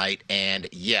up tonight, and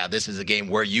this is a game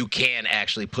where you can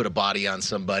actually put a body on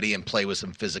somebody and play with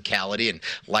some physicality and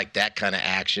like that kind of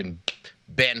action.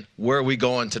 Ben, where are we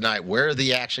going tonight? Where are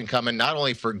the action coming, not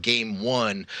only for game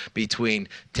 1 between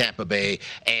Tampa Bay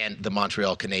and the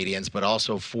Montreal Canadiens, but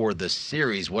also for the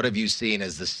series? What have you seen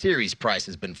as the series price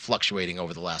has been fluctuating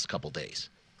over the last couple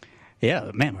days?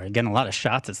 Yeah, man, we're getting a lot of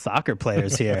shots at soccer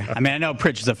players here. I mean, I know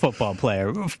Pritch is a football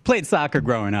player. We've played soccer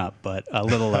growing up, but a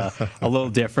little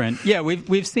different. Yeah,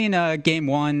 we've seen game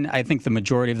 1. I think the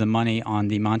majority of the money on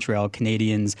the Montreal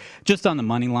Canadiens, just on the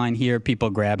money line here,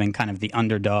 people grabbing kind of the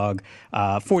underdog.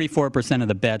 44% of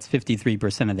the bets,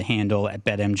 53% of the handle at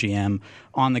BetMGM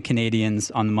on the Canadiens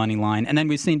on the money line, and then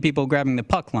we've seen people grabbing the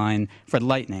puck line for the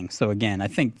Lightning. So again, I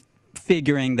think,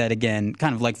 figuring that, again,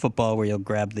 kind of like football where you'll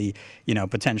grab the,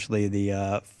 potentially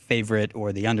the favorite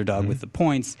or the underdog with the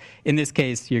points. In this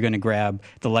case, you're going to grab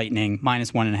the Lightning,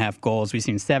 minus 1.5 goals. We've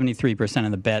seen 73%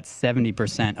 of the bets,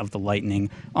 70% of the Lightning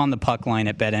on the puck line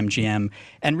at BetMGM.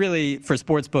 And really, for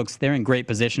sportsbooks, they're in great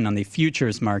position on the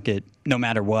futures market, no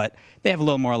matter what. They have a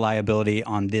little more liability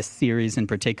on this series in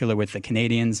particular with the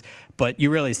Canadiens. But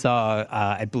you really saw,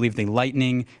 I believe, the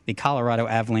Lightning, the Colorado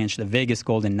Avalanche, the Vegas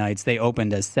Golden Knights. They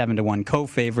opened as 7-1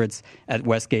 co-favorites at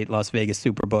Westgate Las Vegas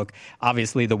Superbook.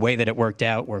 Obviously, the way that it worked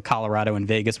out, where Colorado and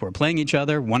Vegas were playing each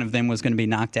other, one of them was going to be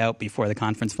knocked out before the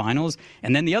conference finals,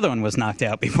 and then the other one was knocked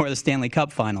out before the Stanley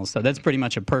Cup finals. So that's pretty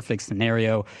much a perfect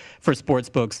scenario for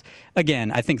sportsbooks.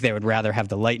 Again, I think they would rather have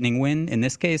the Lightning win. In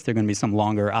this case, there are going to be some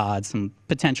longer odds, some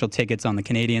potential tickets on the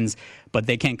Canadiens, but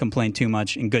they can't complain too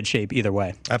much. In good shape either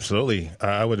way. Absolutely.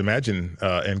 I would imagine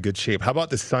in good shape. How about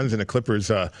the Suns and the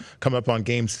Clippers come up on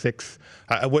Game 6?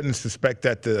 I wouldn't suspect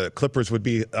that the Clippers would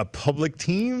be a public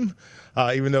team,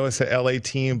 even though it's an LA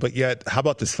team. But yet, how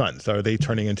about the Suns? Are they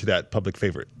turning into that public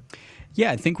favorite?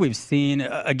 Yeah, I think we've seen,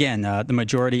 again, the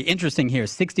majority. Interesting here,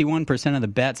 61% of the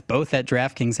bets, both at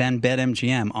DraftKings and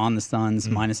BetMGM, on the Suns,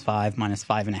 -5,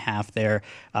 -5.5 there.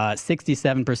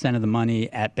 67% of the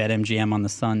money at BetMGM on the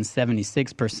Suns,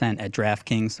 76% at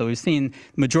DraftKings. So we've seen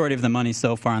the majority of the money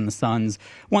so far on the Suns.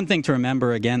 One thing to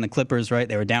remember, again, the Clippers, right,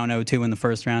 they were down 0-2 in the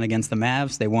first round against the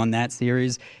Mavs. They won that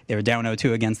series. They were down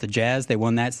 0-2 against the Jazz. They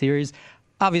won that series.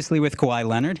 Obviously, with Kawhi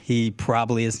Leonard, he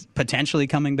probably is potentially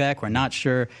coming back. We're not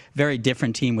sure. Very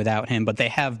different team without him, but they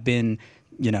have been,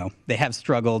 they have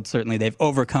struggled. Certainly, they've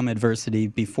overcome adversity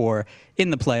before in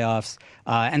the playoffs.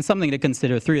 And something to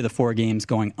consider, 3 of the 4 games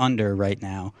going under right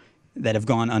now that have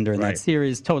gone under in that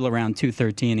series, total around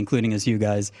 213, including, as you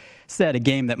guys said, a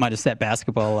game that might have set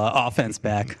basketball offense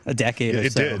back a decade or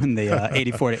so in the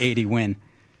 84-80 win.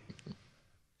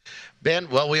 Ben,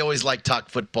 well, we always like talk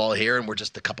football here, and we're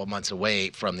just a couple months away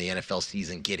from the NFL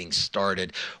season getting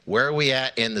started. Where are we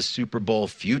at in the Super Bowl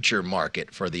future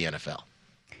market for the NFL?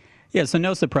 Yeah, so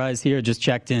no surprise here. Just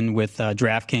checked in with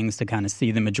DraftKings to kind of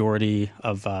see the majority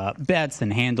of bets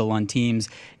and handle on teams.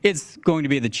 It's going to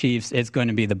be the Chiefs. It's going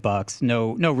to be the Bucs.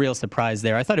 No real surprise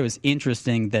there. I thought it was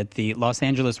interesting that the Los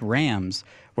Angeles Rams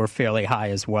were fairly high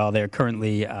as well. They're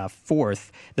currently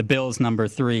 4th. The Bills, number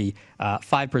 3.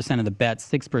 5% of the bets,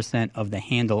 6% of the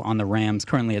handle on the Rams,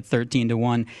 currently at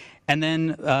 13-1. And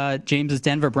then James's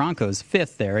Denver Broncos,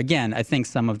 5th there. Again, I think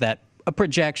some of that a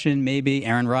projection, maybe.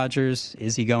 Aaron Rodgers,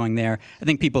 is he going there? I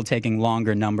think people taking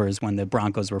longer numbers when the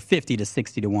Broncos were 50 to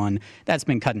 60 to 1. That's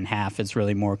been cut in half. It's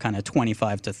really more kind of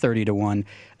 25 to 30 to 1.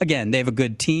 Again, they have a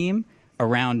good team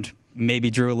around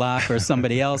maybe Drew Lock or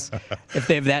somebody else. If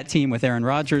they have that team with Aaron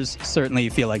Rodgers, certainly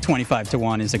you feel like 25 to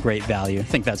 1 is a great value. I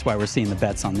think that's why we're seeing the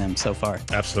bets on them so far.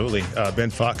 Absolutely. Ben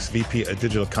Fox, VP of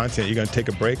Digital Content. You're going to take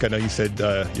a break? I know you said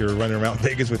you're running around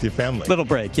Vegas with your family. Little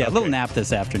break, yeah. Okay. Little nap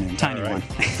this afternoon. Tiny one.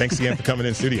 Thanks again for coming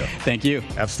in studio. Thank you.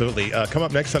 Absolutely. Come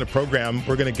up next on the program,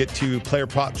 we're going to get to player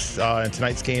props in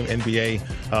tonight's game,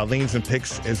 NBA leans and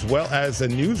picks, as well as a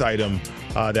news item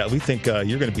that we think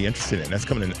you're going to be interested in. That's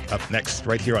coming up next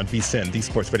right here on VSiN, the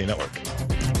Sports Betting Network.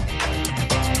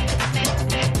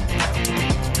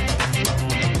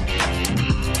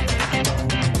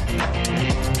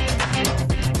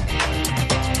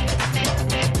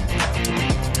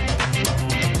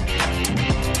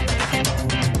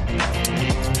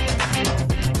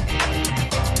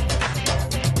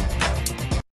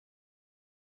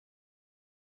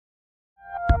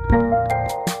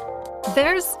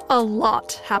 There's a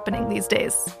lot happening these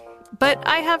days, but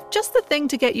I have just the thing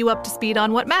to get you up to speed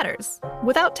on what matters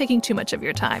without taking too much of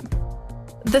your time.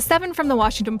 The 7 from the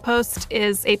Washington Post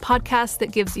is a podcast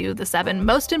that gives you the 7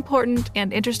 most important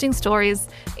and interesting stories,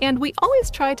 and we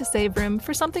always try to save room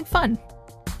for something fun.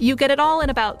 You get it all in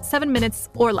about 7 minutes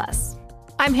or less.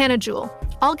 I'm Hannah Jewell.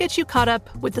 I'll get you caught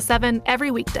up with the 7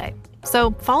 every weekday.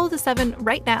 So follow the 7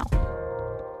 right now.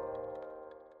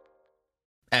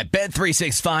 At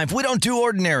Bet365, we don't do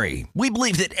ordinary. We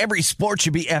believe that every sport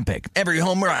should be epic. Every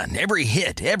home run, every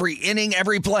hit, every inning,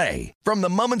 every play. From the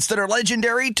moments that are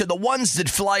legendary to the ones that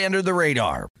fly under the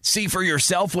radar. See for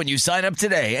yourself when you sign up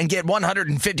today and get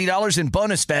 $150 in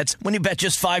bonus bets when you bet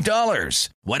just $5.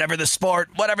 Whatever the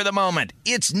sport, whatever the moment,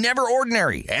 it's never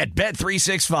ordinary at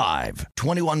Bet365.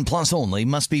 21 plus only.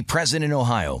 Must be present in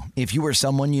Ohio. If you or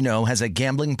someone you know has a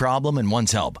gambling problem and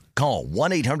wants help, call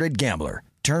 1-800-GAMBLER.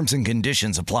 Terms and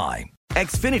conditions apply.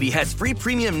 Xfinity has free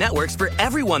premium networks for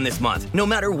everyone this month, no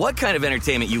matter what kind of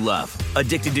entertainment you love.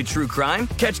 Addicted to true crime?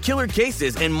 Catch killer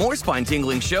cases and more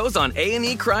spine-tingling shows on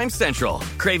A&E Crime Central.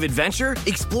 Crave adventure?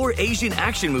 Explore Asian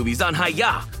action movies on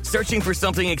Hi-YAH. Searching for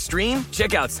something extreme?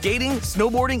 Check out skating,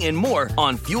 snowboarding, and more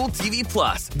on Fuel TV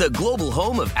Plus, the global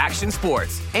home of action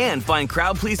sports. And find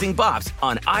crowd-pleasing bops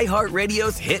on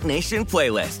iHeartRadio's Hit Nation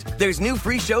playlist. There's new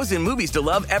free shows and movies to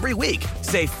love every week.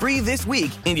 Say free this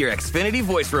week in your Xfinity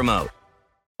voice remote.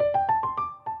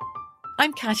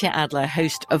 I'm Katya Adler,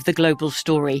 host of The Global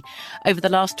Story. Over the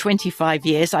last 25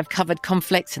 years, I've covered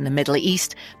conflicts in the Middle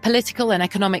East, political and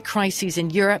economic crises in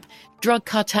Europe, drug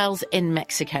cartels in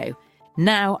Mexico.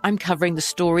 Now I'm covering the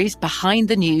stories behind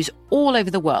the news all over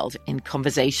the world in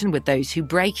conversation with those who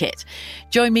break it.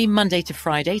 Join me Monday to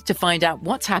Friday to find out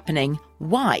what's happening,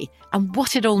 why, and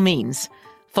what it all means.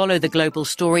 Follow The Global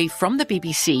Story from the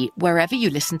BBC wherever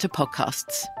you listen to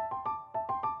podcasts.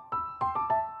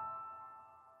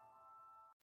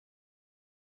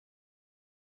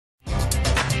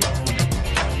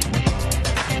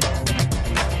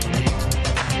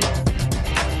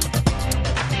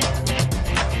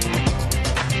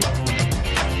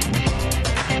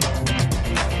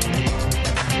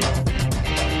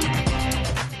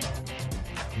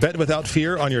 Bet without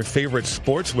fear on your favorite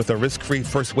sports with a risk-free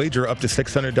first wager up to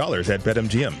 $600 at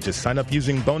BetMGM. Just sign up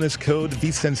using bonus code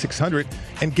VSiN600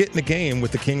 and get in the game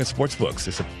with the king of sportsbooks.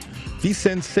 It's a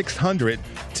VSiN600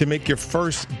 to make your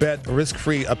first bet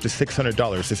risk-free up to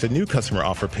 $600. It's a new customer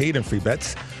offer, paid and free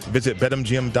bets. Visit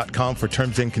BetMGM.com for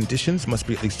terms and conditions. Must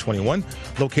be at least 21.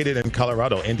 Located in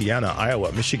Colorado, Indiana,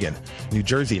 Iowa, Michigan, New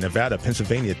Jersey, Nevada,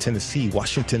 Pennsylvania, Tennessee,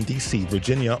 Washington, D.C.,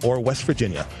 Virginia, or West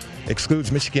Virginia.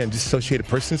 Excludes Michigan disassociated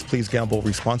persons. Please gamble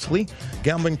responsibly.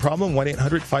 Gambling problem,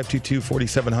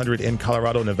 1-800-522-4700 in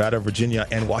Colorado, Nevada, Virginia,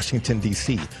 and Washington,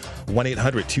 D.C.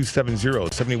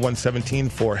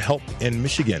 1-800-270-7117 for help in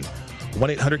Michigan.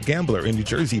 1-800-GAMBLER in New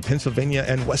Jersey, Pennsylvania,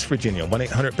 and West Virginia.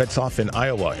 1-800-BETS-OFF in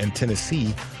Iowa and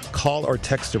Tennessee. Call or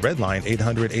text the red line,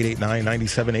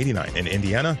 800-889-9789. In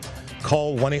Indiana,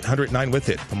 call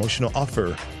 1-800-9-WITH-IT. Promotional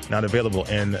offer not available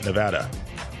in Nevada.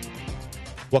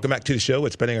 Welcome back to the show.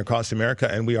 It's Betting Across America,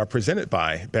 and we are presented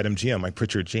by BetMGM. Mike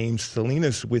Pritchard, James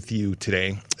Salinas with you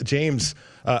today. James,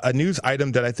 a news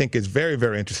item that I think is very,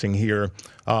 very interesting here.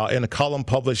 In a column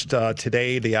published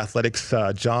today, The Athletic's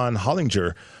John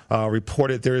Hollinger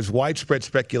reported there is widespread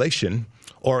speculation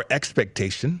or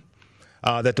expectation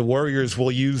that the Warriors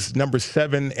will use number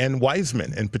 7 and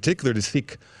Wiseman in particular to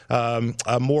seek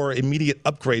more immediate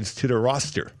upgrades to their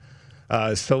roster.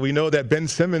 So we know that Ben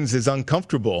Simmons is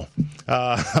uncomfortable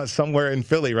somewhere in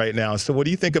Philly right now. So what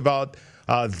do you think about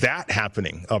that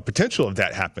happening, potential of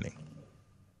that happening?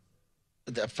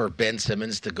 for Ben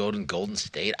Simmons to go to Golden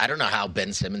State. I don't know how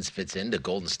Ben Simmons fits into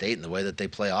Golden State in the way that they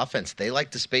play offense. They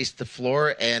like to space the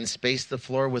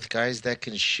floor with guys that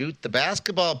can shoot the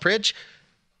basketball. Pritch,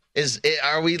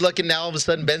 are we looking now all of a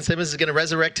sudden Ben Simmons is going to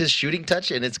resurrect his shooting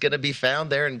touch and it's going to be found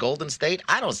there in Golden State?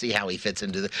 I don't see how he fits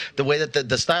into the way that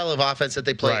the style of offense that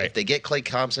they play. Right. If they get Klay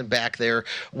Thompson back there,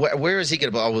 where is he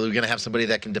going to go? Well, we're going to have somebody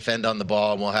that can defend on the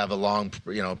ball, and we'll have a long,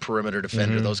 perimeter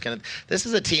defender. Mm-hmm. Those kind of. This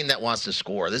is a team that wants to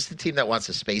score. This is a team that wants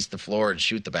to space the floor and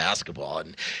shoot the basketball.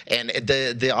 And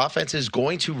the offense is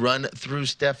going to run through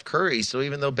Steph Curry. So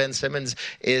even though Ben Simmons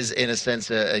is in a sense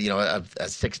a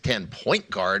 6'10" point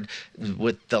guard,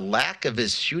 with the lack of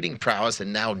his shooting prowess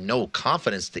and now no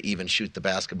confidence to even shoot the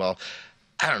basketball,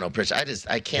 I don't know, Pritch.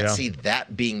 I can't see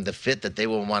that being the fit that they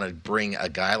will want to bring a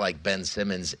guy like Ben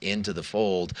Simmons into the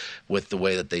fold with the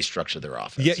way that they structure their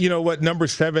offense. Yeah, you know what? Number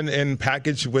 7 in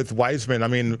package with Wiseman. I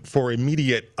mean, for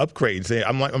immediate upgrades,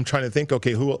 I'm trying to think.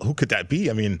 Okay, who could that be?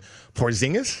 I mean,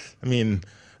 Porzingis. I mean.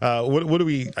 What do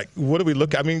we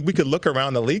look? I mean, we could look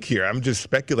around the league here. I'm just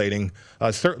speculating,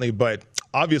 certainly, but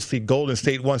obviously Golden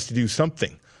State wants to do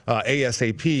something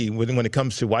ASAP when it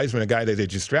comes to Wiseman, a guy that they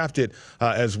just drafted,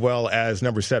 as well as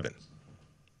number 7.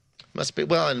 Must be.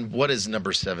 Well, and what is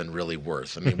number 7 really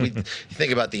worth? I mean, we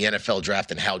think about the NFL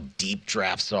draft and how deep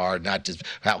drafts are, not just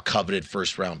how coveted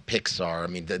first-round picks are. I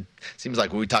mean, it seems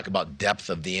like when we talk about depth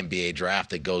of the NBA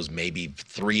draft, it goes maybe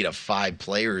 3 to 5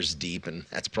 players deep, and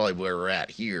that's probably where we're at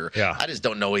here. Yeah. I just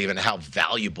don't know even how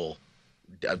valuable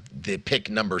the pick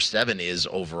number 7 is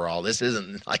overall. This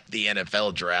isn't like the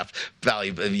NFL draft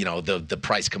value, the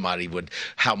price commodity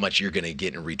how much you're going to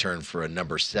get in return for a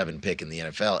number 7 pick in the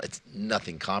NFL. It's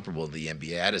nothing comparable to the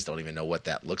NBA. I just don't even know what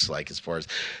that looks like as far as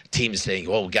teams saying,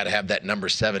 well, we got to have that number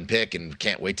 7 pick and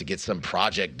can't wait to get some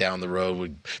project down the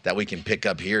road that we can pick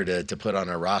up here to put on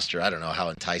our roster. I don't know how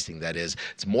enticing that is.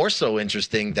 It's more so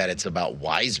interesting that it's about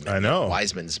Wiseman. I know.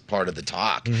 Wiseman's part of the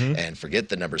talk. Mm-hmm. And forget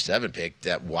the number 7 pick,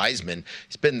 that Wiseman,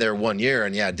 he's been there 1 year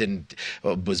and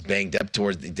was banged up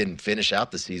he didn't finish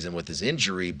out the season with his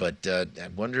injury, but I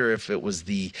wonder if it was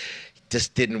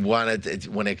just didn't want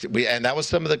to and that was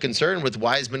some of the concern with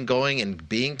Wiseman going and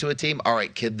being to a team. All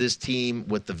right, kid, this team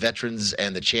with the veterans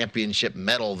and the championship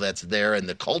medal that's there and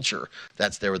the culture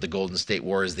that's there with the Golden State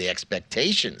Warriors, the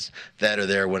expectations that are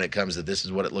there when it comes to this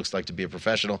is what it looks like to be a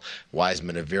professional.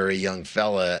 Wiseman, a very young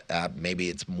fella, maybe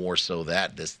it's more so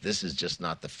that this is just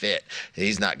not the fit.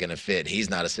 He's not going to fit. He's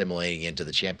not assimilating into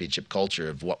the championship culture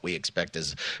of what we expect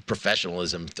as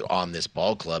professionalism on this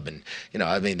ball club. And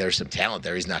there's some talent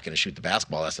there. He's not going to shoot the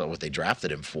basketball. That's not what they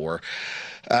drafted him for.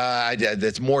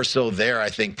 That's more so there, I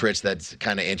think, Pritch, that's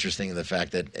kind of interesting in the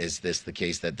fact that is this the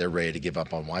case that they're ready to give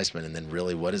up on Wiseman, and then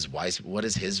really what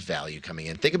is his value coming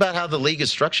in? Think about how the league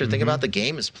is structured. Mm-hmm. Think about the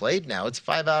game is played now. It's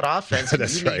 5-out offense. And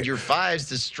you need your 5s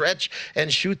to stretch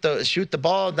and shoot the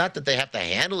ball. Not that they have to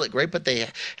handle it great, but they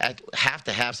have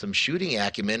to have some shooting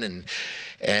acumen,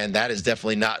 and that is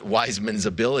definitely not Wiseman's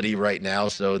ability right now.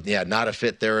 So, yeah, not a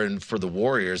fit there. And for the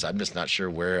Warriors, I'm just not sure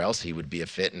where else he would be a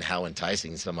fit and how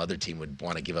enticing some other team would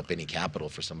want to give up any capital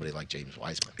for somebody like James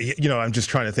Wiseman. I'm just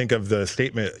trying to think of the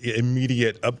statement,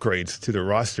 immediate upgrades to the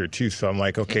roster, too. So I'm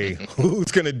like, okay,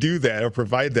 who's going to do that or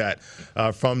provide that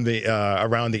from the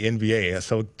around the NBA?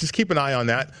 So just keep an eye on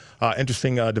that.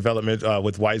 Interesting development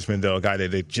with Wiseman, though, a guy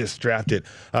that they just drafted.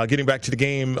 Getting back to the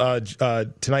game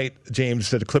tonight, James,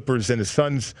 the Clippers and the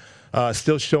Suns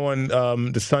still showing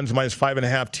the Suns minus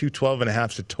 5.5,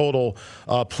 212.5 to total.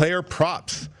 Player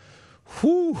props.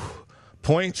 Whew.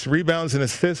 Points, rebounds, and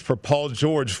assists for Paul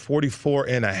George,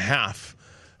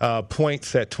 44.5.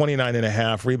 Points at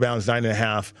 29.5, rebounds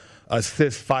 9.5,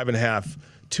 assists 5.5,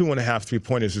 2.5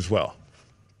 3-pointers as well.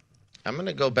 I'm going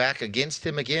to go back against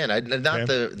him again. Not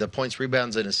the points,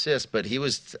 rebounds, and assists, but he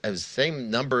was the same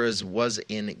number as was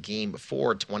in Game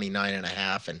 4,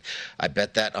 29.5, and I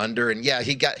bet that under. And yeah,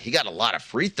 he got a lot of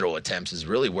free throw attempts. Is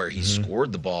really where he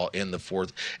scored the ball in the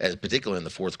fourth, particularly in the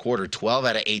fourth quarter. 12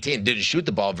 out of 18. Didn't shoot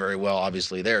the ball very well,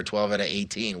 obviously. There, 12 out of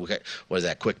 18. What is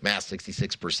that? Quick math,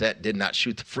 66%. Did not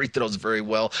shoot the free throws very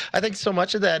well. I think so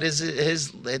much of that is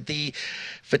the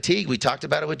fatigue. We talked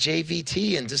about it with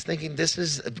JVT, and just thinking this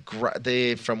is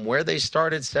from where they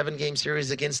started, 7-game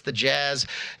series against the Jazz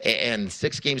and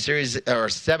 6-game series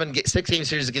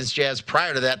against Jazz.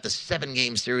 Prior to that, the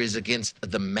 7-game series against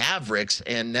the Mavericks,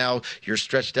 and now you're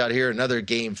stretched out here another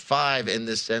Game 5 in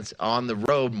this sense on the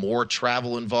road, more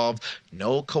travel involved.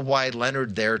 No Kawhi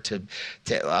Leonard there to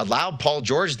allow Paul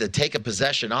George to take a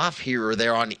possession off here or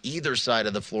there on either side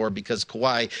of the floor, because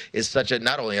Kawhi is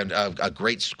not only a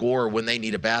great scorer when they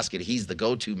need a basket, he's the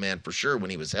go-to man for sure when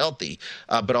he was healthy,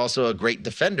 but also also a great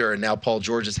defender, and now Paul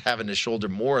George is having to shoulder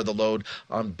more of the load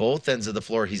on both ends of the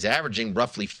floor. He's averaging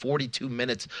roughly 42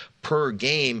 minutes per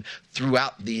game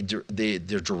throughout the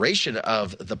duration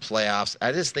of the playoffs.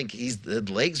 I just think the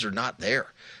legs are not there.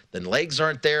 The legs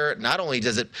aren't there. Not only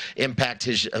does it impact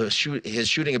his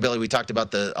shooting ability, we talked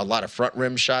about a lot of front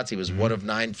rim shots. He was 1 of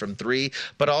 9 from 3,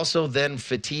 but also then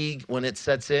fatigue when it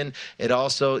sets in. It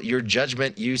also, your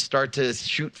judgment, you start to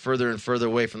shoot further and further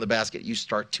away from the basket. You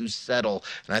start to settle,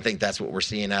 and I think that's what we're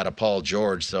seeing out of Paul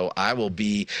George. So I will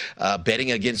be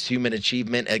betting against human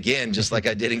achievement again, just like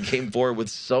I did in Game 4 with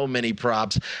so many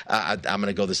props. I'm going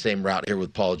to go the same route here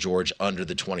with Paul George under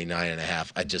the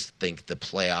 29.5. I just think the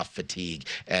playoff fatigue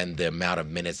and the amount of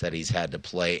minutes that he's had to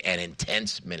play and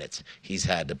intense minutes he's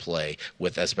had to play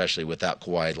with, especially without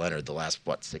Kawhi Leonard the last,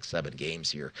 6-7 games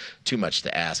here. Too much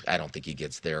to ask. I don't think he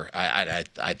gets there. I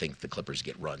think the Clippers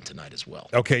get run tonight as well.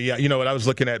 Okay, yeah. You know what I was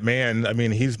looking at, man, I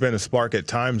mean, he's been a spark at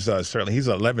times, certainly. He's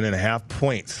 11.5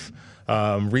 points.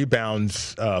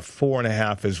 Rebounds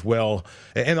 4.5 as well.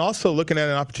 And also looking at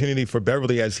an opportunity for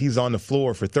Beverly as he's on the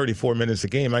floor for 34 minutes a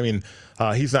game. I mean,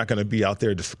 he's not going to be out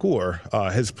there to score.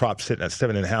 His prop sitting at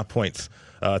 7.5 points,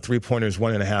 3-pointers,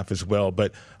 1.5 as well.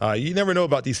 But you never know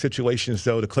about these situations,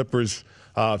 though. The Clippers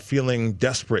feeling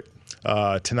desperate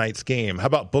tonight's game. How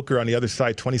about Booker on the other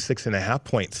side, 26.5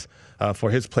 points for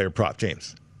his player prop,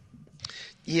 James?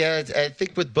 Yeah, I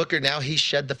think with Booker now, he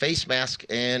shed the face mask,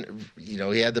 and he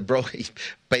had he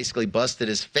basically busted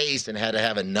his face and had to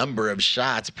have a number of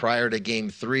shots prior to Game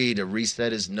 3 to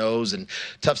reset his nose, and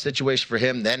tough situation for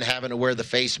him. Then having to wear the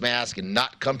face mask and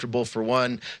not comfortable for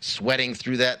one, sweating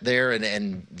through that there,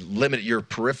 and limit your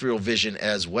peripheral vision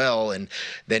as well. And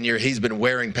then he's been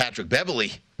wearing Patrick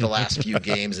Beverley the last few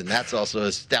games, and that's also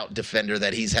a stout defender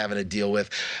that he's having to deal with.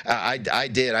 I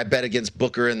bet against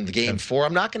Booker in the Game 4.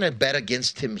 I'm not going to bet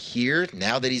against him here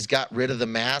now that he's got rid of the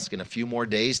mask and a few more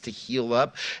days to heal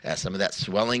up. Some of that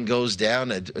swelling goes down.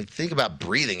 Think about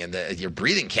breathing, and your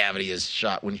breathing cavity is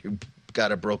shot when you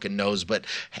got a broken nose. But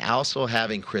also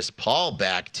having Chris Paul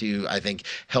back too, I think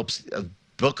helps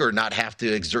Booker not have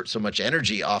to exert so much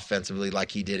energy offensively like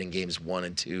he did in games 1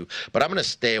 and 2. But I'm going to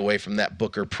stay away from that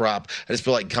Booker prop. I just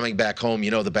feel like coming back home,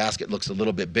 the basket looks a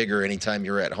little bit bigger anytime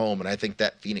you're at home. And I think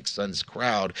that Phoenix Suns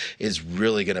crowd is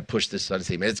really going to push this Suns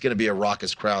team. It's going to be a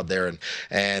raucous crowd there.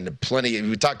 And plenty.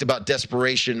 We talked about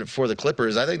desperation for the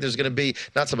Clippers. I think there's going to be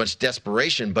not so much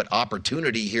desperation, but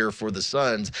opportunity here for the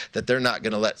Suns that they're not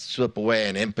going to let slip away.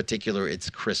 And in particular,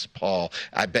 it's Chris Paul.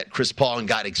 I bet Chris Paul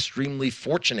got extremely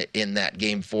fortunate in that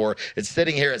Game 4. It's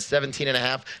sitting here at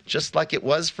 17.5, just like it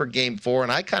was for Game 4,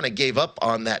 and I kind of gave up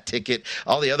on that ticket.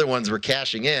 All the other ones were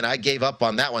cashing in. I gave up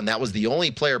on that one. That was the only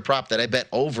player prop that I bet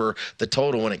over the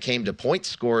total when it came to points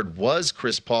scored was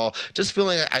Chris Paul. Just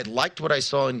feeling I liked what I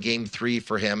saw in Game 3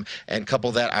 for him, and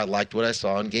couple that, I liked what I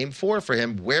saw in Game 4 for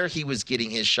him, where he was getting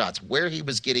his shots, where he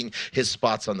was getting his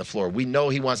spots on the floor. We know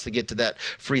he wants to get to that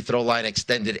free throw line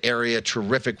extended area.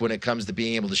 Terrific when it comes to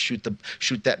being able to shoot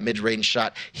that mid-range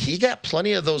shot. He got plenty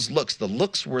of those looks. The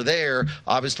looks were there.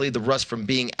 Obviously, the rust from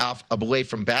being away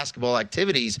from basketball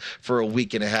activities for a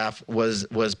week and a half was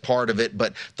part of it,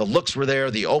 but the looks were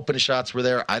there. The open shots were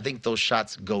there. I think those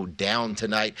shots go down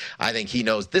tonight. I think he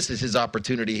knows this is his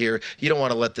opportunity here. You don't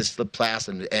want to let this slip past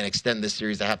and extend this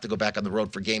series. I have to go back on the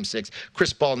road for Game 6.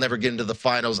 Chris Paul never get into the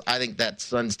finals. I think that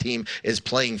Suns team is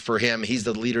playing for him. He's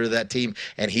the leader of that team,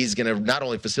 and he's going to not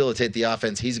only facilitate the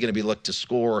offense, he's going to be looked to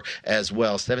score as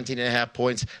well. 17.5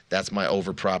 points. That's my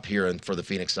over prop here, and for the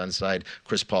Phoenix Suns side,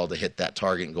 Chris Paul to hit that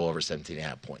target and go over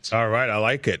 17.5 points. All right, I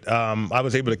like it. I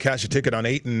was able to cash a ticket on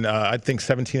Ayton. I think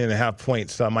 17.5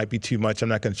 points might be too much. I'm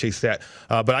not going to chase that.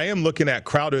 But I am looking at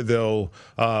Crowder, though,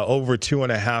 over 2.5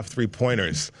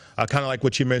 3-pointers. Kind of like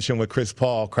what you mentioned with Chris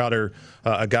Paul. Crowder,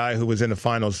 a guy who was in the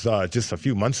finals just a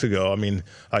few months ago. I mean,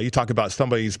 you talk about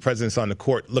somebody's presence on the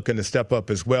court looking to step up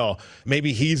as well.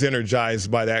 Maybe he's energized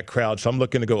by that crowd, so I'm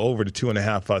looking to go over to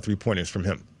 2.5 3-pointers from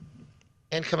him.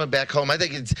 And coming back home, I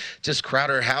think it's just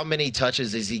Crowder. How many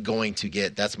touches is he going to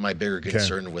get? That's my bigger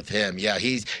concern with him. Yeah,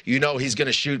 he's going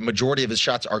to shoot. Majority of his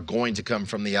shots are going to come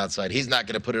from the outside. He's not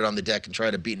going to put it on the deck and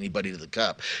try to beat anybody to the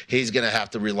cup. He's going to have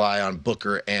to rely on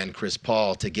Booker and Chris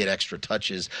Paul to get extra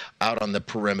touches out on the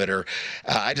perimeter.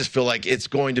 I just feel like it's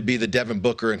going to be the Devin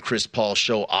Booker and Chris Paul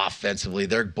show offensively.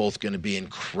 They're both going to be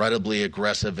incredibly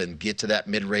aggressive and get to that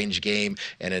mid-range game.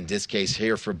 And in this case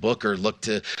here for Booker, look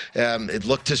to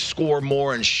score more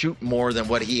more and shoot more than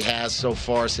what he has so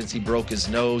far since he broke his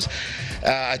nose.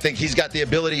 I think he's got the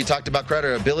ability. You talked about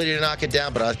Crowder, ability to knock it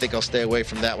down, but I think I'll stay away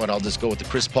from that one. I'll just go with the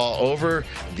Chris Paul over,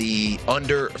 the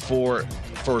under for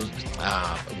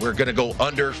we're going to go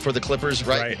under for the Clippers,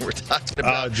 right? We're talking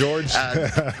about George.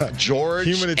 George,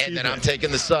 and then I'm taking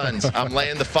the Suns. I'm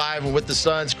laying the 5 with the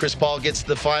Suns. Chris Paul gets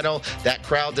the final. That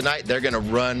crowd tonight, they're going to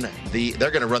run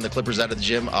the Clippers out of the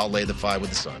gym. I'll lay the 5 with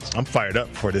the Suns. I'm fired up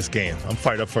for this game. I'm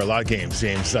fired up for a lot of games,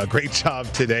 James. Great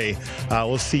job today.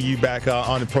 We'll see you back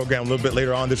on the program a little bit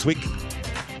later on this week.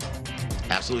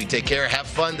 Absolutely. Take care. Have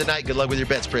fun tonight. Good luck with your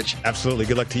bets, Pritch. Absolutely.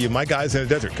 Good luck to you. My Guys in the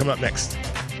Desert coming up next.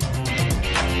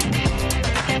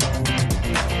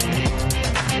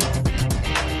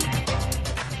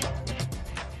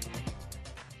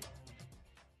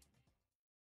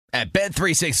 At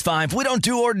Bet365, we don't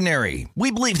do ordinary. We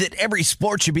believe that every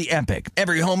sport should be epic.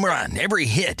 Every home run, every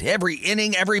hit, every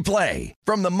inning, every play.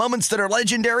 From the moments that are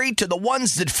legendary to the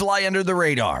ones that fly under the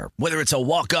radar. Whether it's a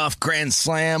walk-off grand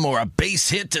slam or a base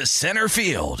hit to center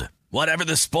field. Whatever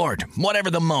the sport, whatever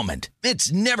the moment.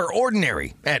 It's never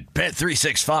ordinary at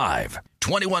Bet365.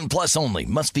 21 plus only.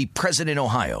 Must be present in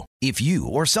Ohio. If you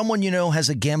or someone you know has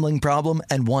a gambling problem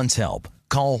and wants help,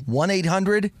 call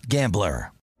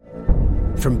 1-800-GAMBLER.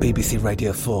 From BBC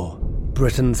Radio 4,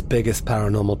 Britain's biggest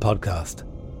paranormal podcast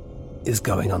is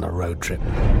going on a road trip.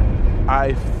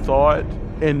 I thought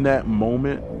in that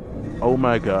moment, oh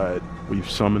my God, we've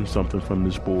summoned something from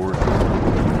this board.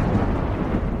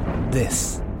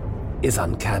 This is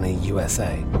Uncanny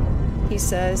USA. He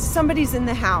says, somebody's in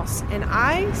the house, and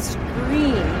I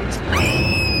screamed.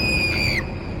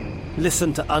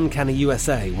 Listen to Uncanny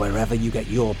USA wherever you get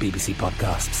your BBC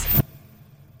podcasts,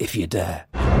 if you dare.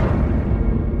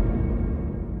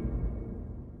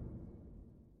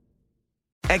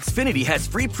 Xfinity has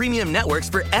free premium networks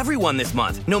for everyone this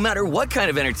month, no matter what kind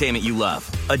of entertainment you love.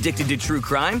 Addicted to true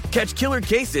crime? Catch killer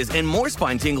cases and more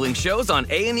spine-tingling shows on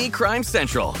A&E Crime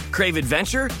Central. Crave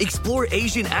adventure? Explore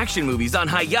Asian action movies on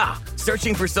Hi-YAH.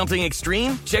 Searching for something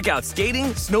extreme? Check out skating,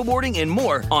 snowboarding, and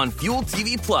more on Fuel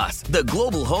TV Plus, the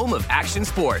global home of action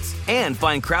sports. And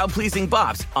find crowd-pleasing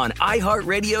bops on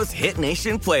iHeartRadio's Hit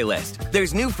Nation playlist.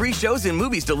 There's new free shows and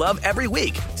movies to love every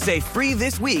week. Say free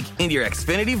this week in your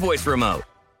Xfinity voice remote.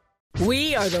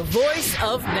 We are the voice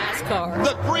of NASCAR.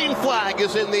 The green flag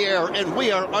is in the air, and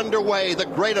we are underway. The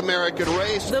Great American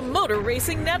Race. The Motor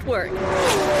Racing Network.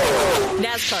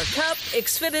 NASCAR Cup,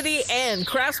 Xfinity, and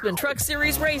Craftsman Truck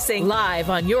Series Racing live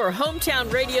on your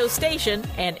hometown radio station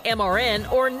and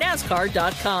MRN or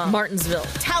NASCAR.com. Martinsville,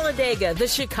 Talladega, the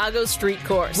Chicago Street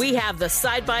Course. We have the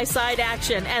side-by-side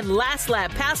action and last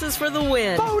lap passes for the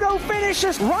win. Photo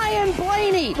finishes. Ryan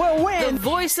Blaney will win. The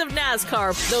voice of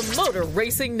NASCAR, the Motor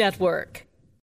Racing Network.